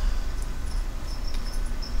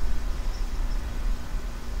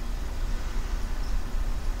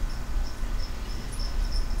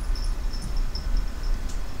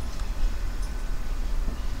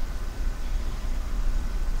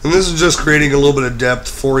 And this is just creating a little bit of depth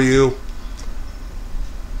for you.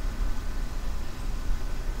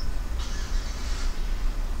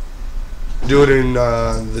 Do it in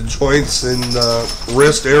the joints in the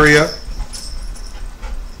wrist area.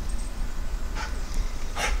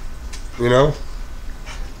 You know?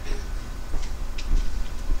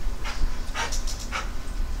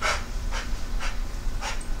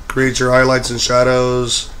 Create your highlights and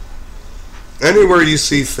shadows anywhere you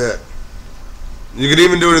see fit. You could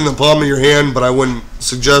even do it in the palm of your hand, but I wouldn't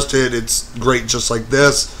suggest it. It's great just like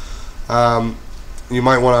this. You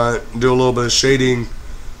might want to do a little bit of shading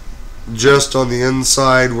just on the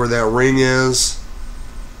inside where that ring is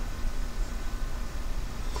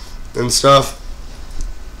and stuff.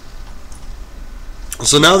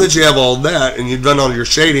 So now that you have all that and you've done all your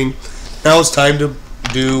shading, now it's time to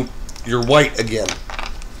do your white again.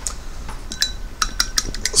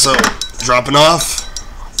 So dropping off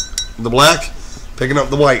the black, picking up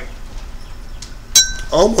the white.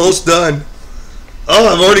 Almost done.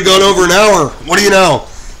 Oh, I've already gone over an hour. What do you know?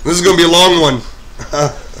 This is going to be a long one.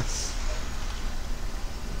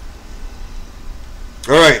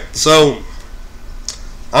 Alright, so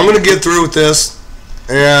I'm going to get through with this.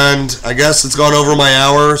 And I guess it's gone over my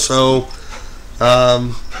hour, so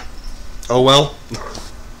oh well.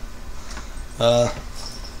 Let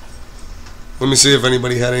me see if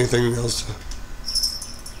anybody had anything else to...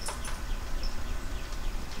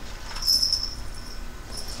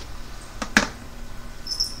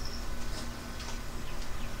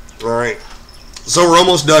 Alright, so we're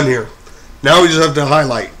almost done here. Now we just have to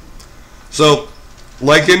highlight. So,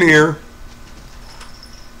 like in here,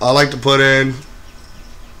 I like to put in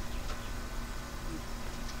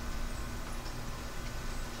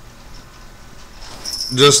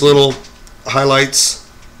just little highlights.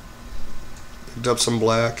 Picked up some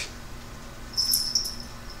black.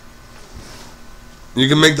 You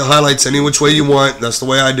can make the highlights any which way you want. That's the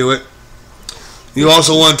way I do it. You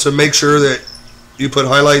also want to make sure that you put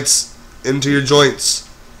highlights into your joints.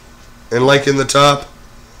 And like in the top,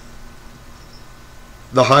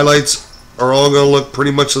 the highlights are all going to look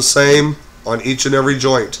pretty much the same on each and every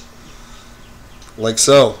joint. Like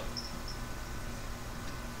so.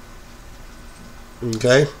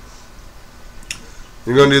 Okay.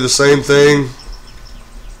 You're going to do the same thing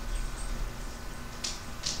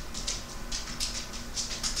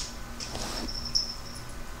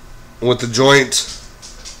with the joint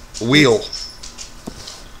wheel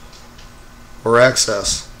or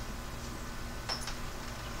axis.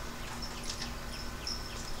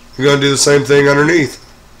 You're going to do the same thing underneath.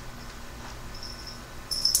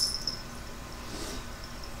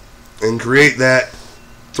 And create that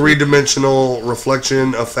three-dimensional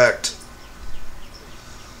reflection effect.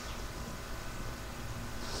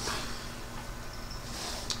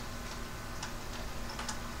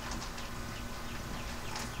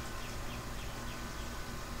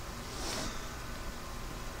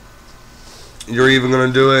 You're even going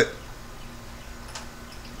to do it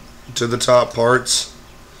to the top parts.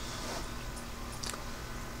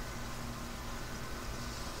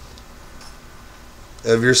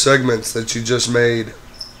 Of your segments that you just made.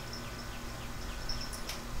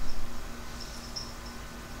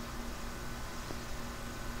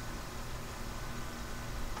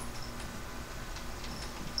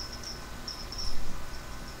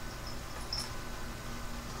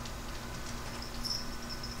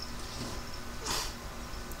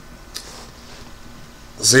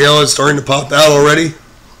 See how it's starting to pop out already?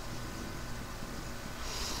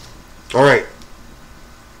 Alright.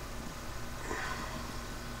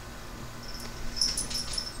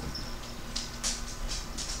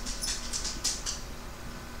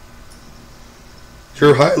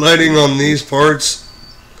 Your highlighting on these parts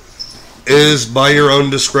is by your own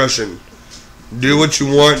discretion. Do what you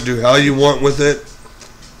want, do how you want with it.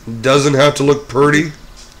 Doesn't have to look pretty.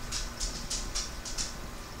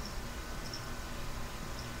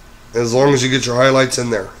 As long as you get your highlights in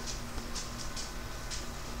there.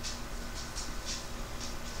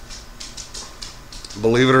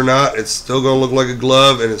 Believe it or not, it's still going to look like a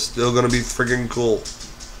glove and it's still going to be freaking cool.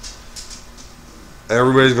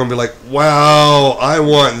 Everybody's going to be like, wow, I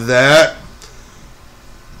want that.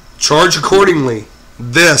 Charge accordingly.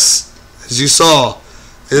 This, as you saw,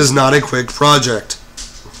 is not a quick project.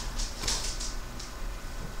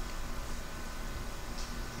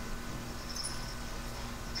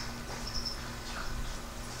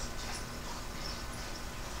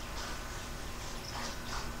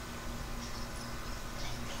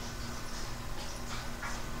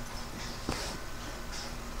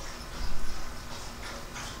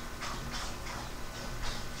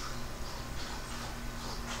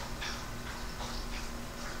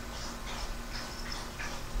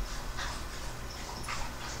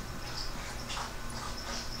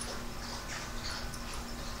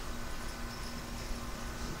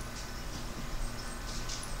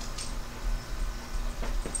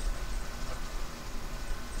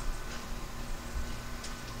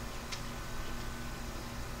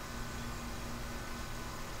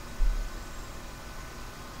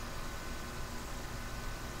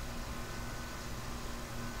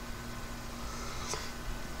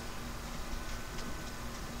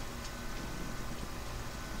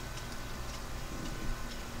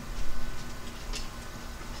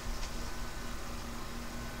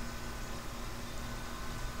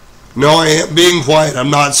 No, I am being quiet. I'm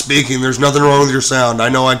not speaking. There's nothing wrong with your sound. I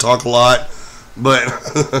know I talk a lot, but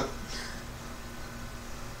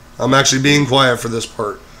I'm actually being quiet for this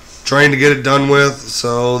part. Trying to get it done with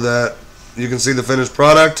so that you can see the finished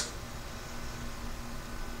product.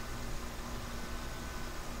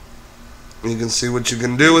 You can see what you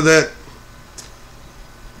can do with it.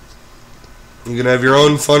 You can have your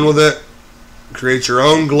own fun with it. Create your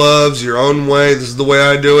own gloves, your own way. This is the way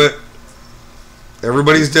I do it.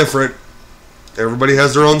 Everybody's different. Everybody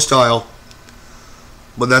has their own style.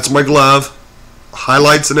 But that's my glove.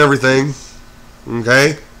 Highlights and everything.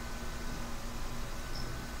 Okay?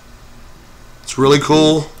 It's really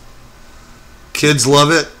cool. Kids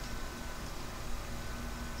love it.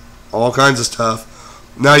 All kinds of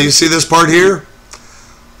stuff. Now you see this part here?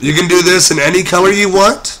 You can do this in any color you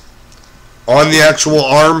want. On the actual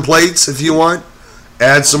arm plates if you want.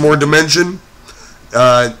 Add some more dimension.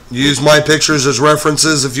 Use my pictures as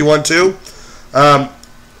references if you want to.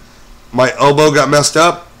 My elbow got messed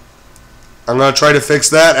up. I'm going to try to fix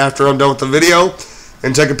that after I'm done with the video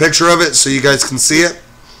and take a picture of it so you guys can see it,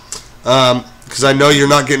 because I know you're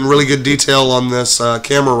not getting really good detail on this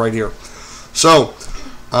camera right here. So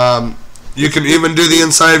you can even do the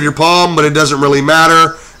inside of your palm, but it doesn't really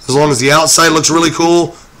matter as long as the outside looks really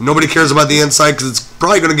cool. Nobody cares about the inside because it's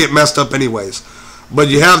probably going to get messed up anyways. But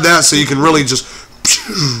you have that so you can really just,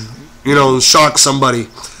 you know, shock somebody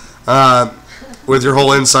with your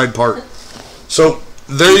whole inside part. So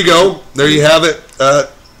there you go. There you have it.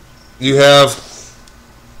 You have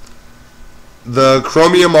the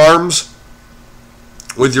chromium arms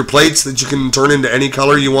with your plates that you can turn into any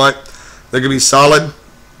color you want. They can be solid,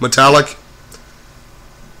 metallic,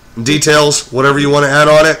 details, whatever you want to add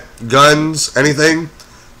on it, guns, anything.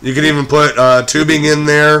 You can even put tubing in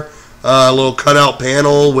there, a little cutout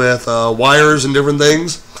panel with wires and different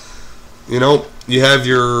things. You know, you have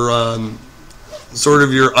your sort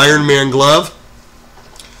of your Iron Man glove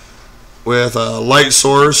with a light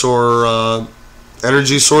source or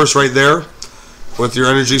energy source right there with your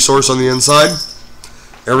energy source on the inside.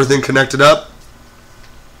 Everything connected up.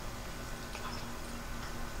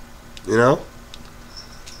 You know,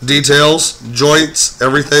 details, joints,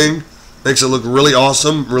 everything makes it look really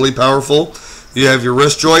awesome, really powerful. You have your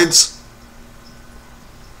wrist joints.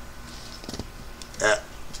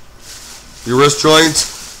 Your wrist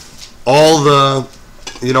joints, all the,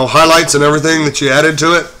 you know, highlights and everything that you added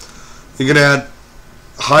to it. You can add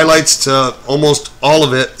highlights to almost all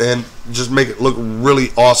of it and just make it look really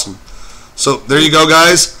awesome. So there you go,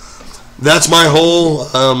 guys. That's my whole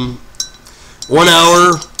 1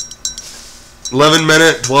 hour, 11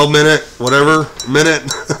 minute, 12 minute, whatever minute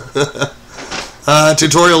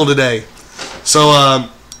tutorial today. So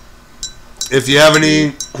If you have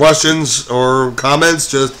any questions or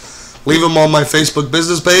comments, just leave them on my Facebook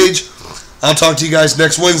business page. I'll talk to you guys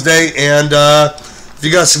next Wednesday, and if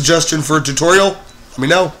you got a suggestion for a tutorial, let me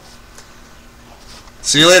know.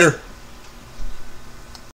 See you later.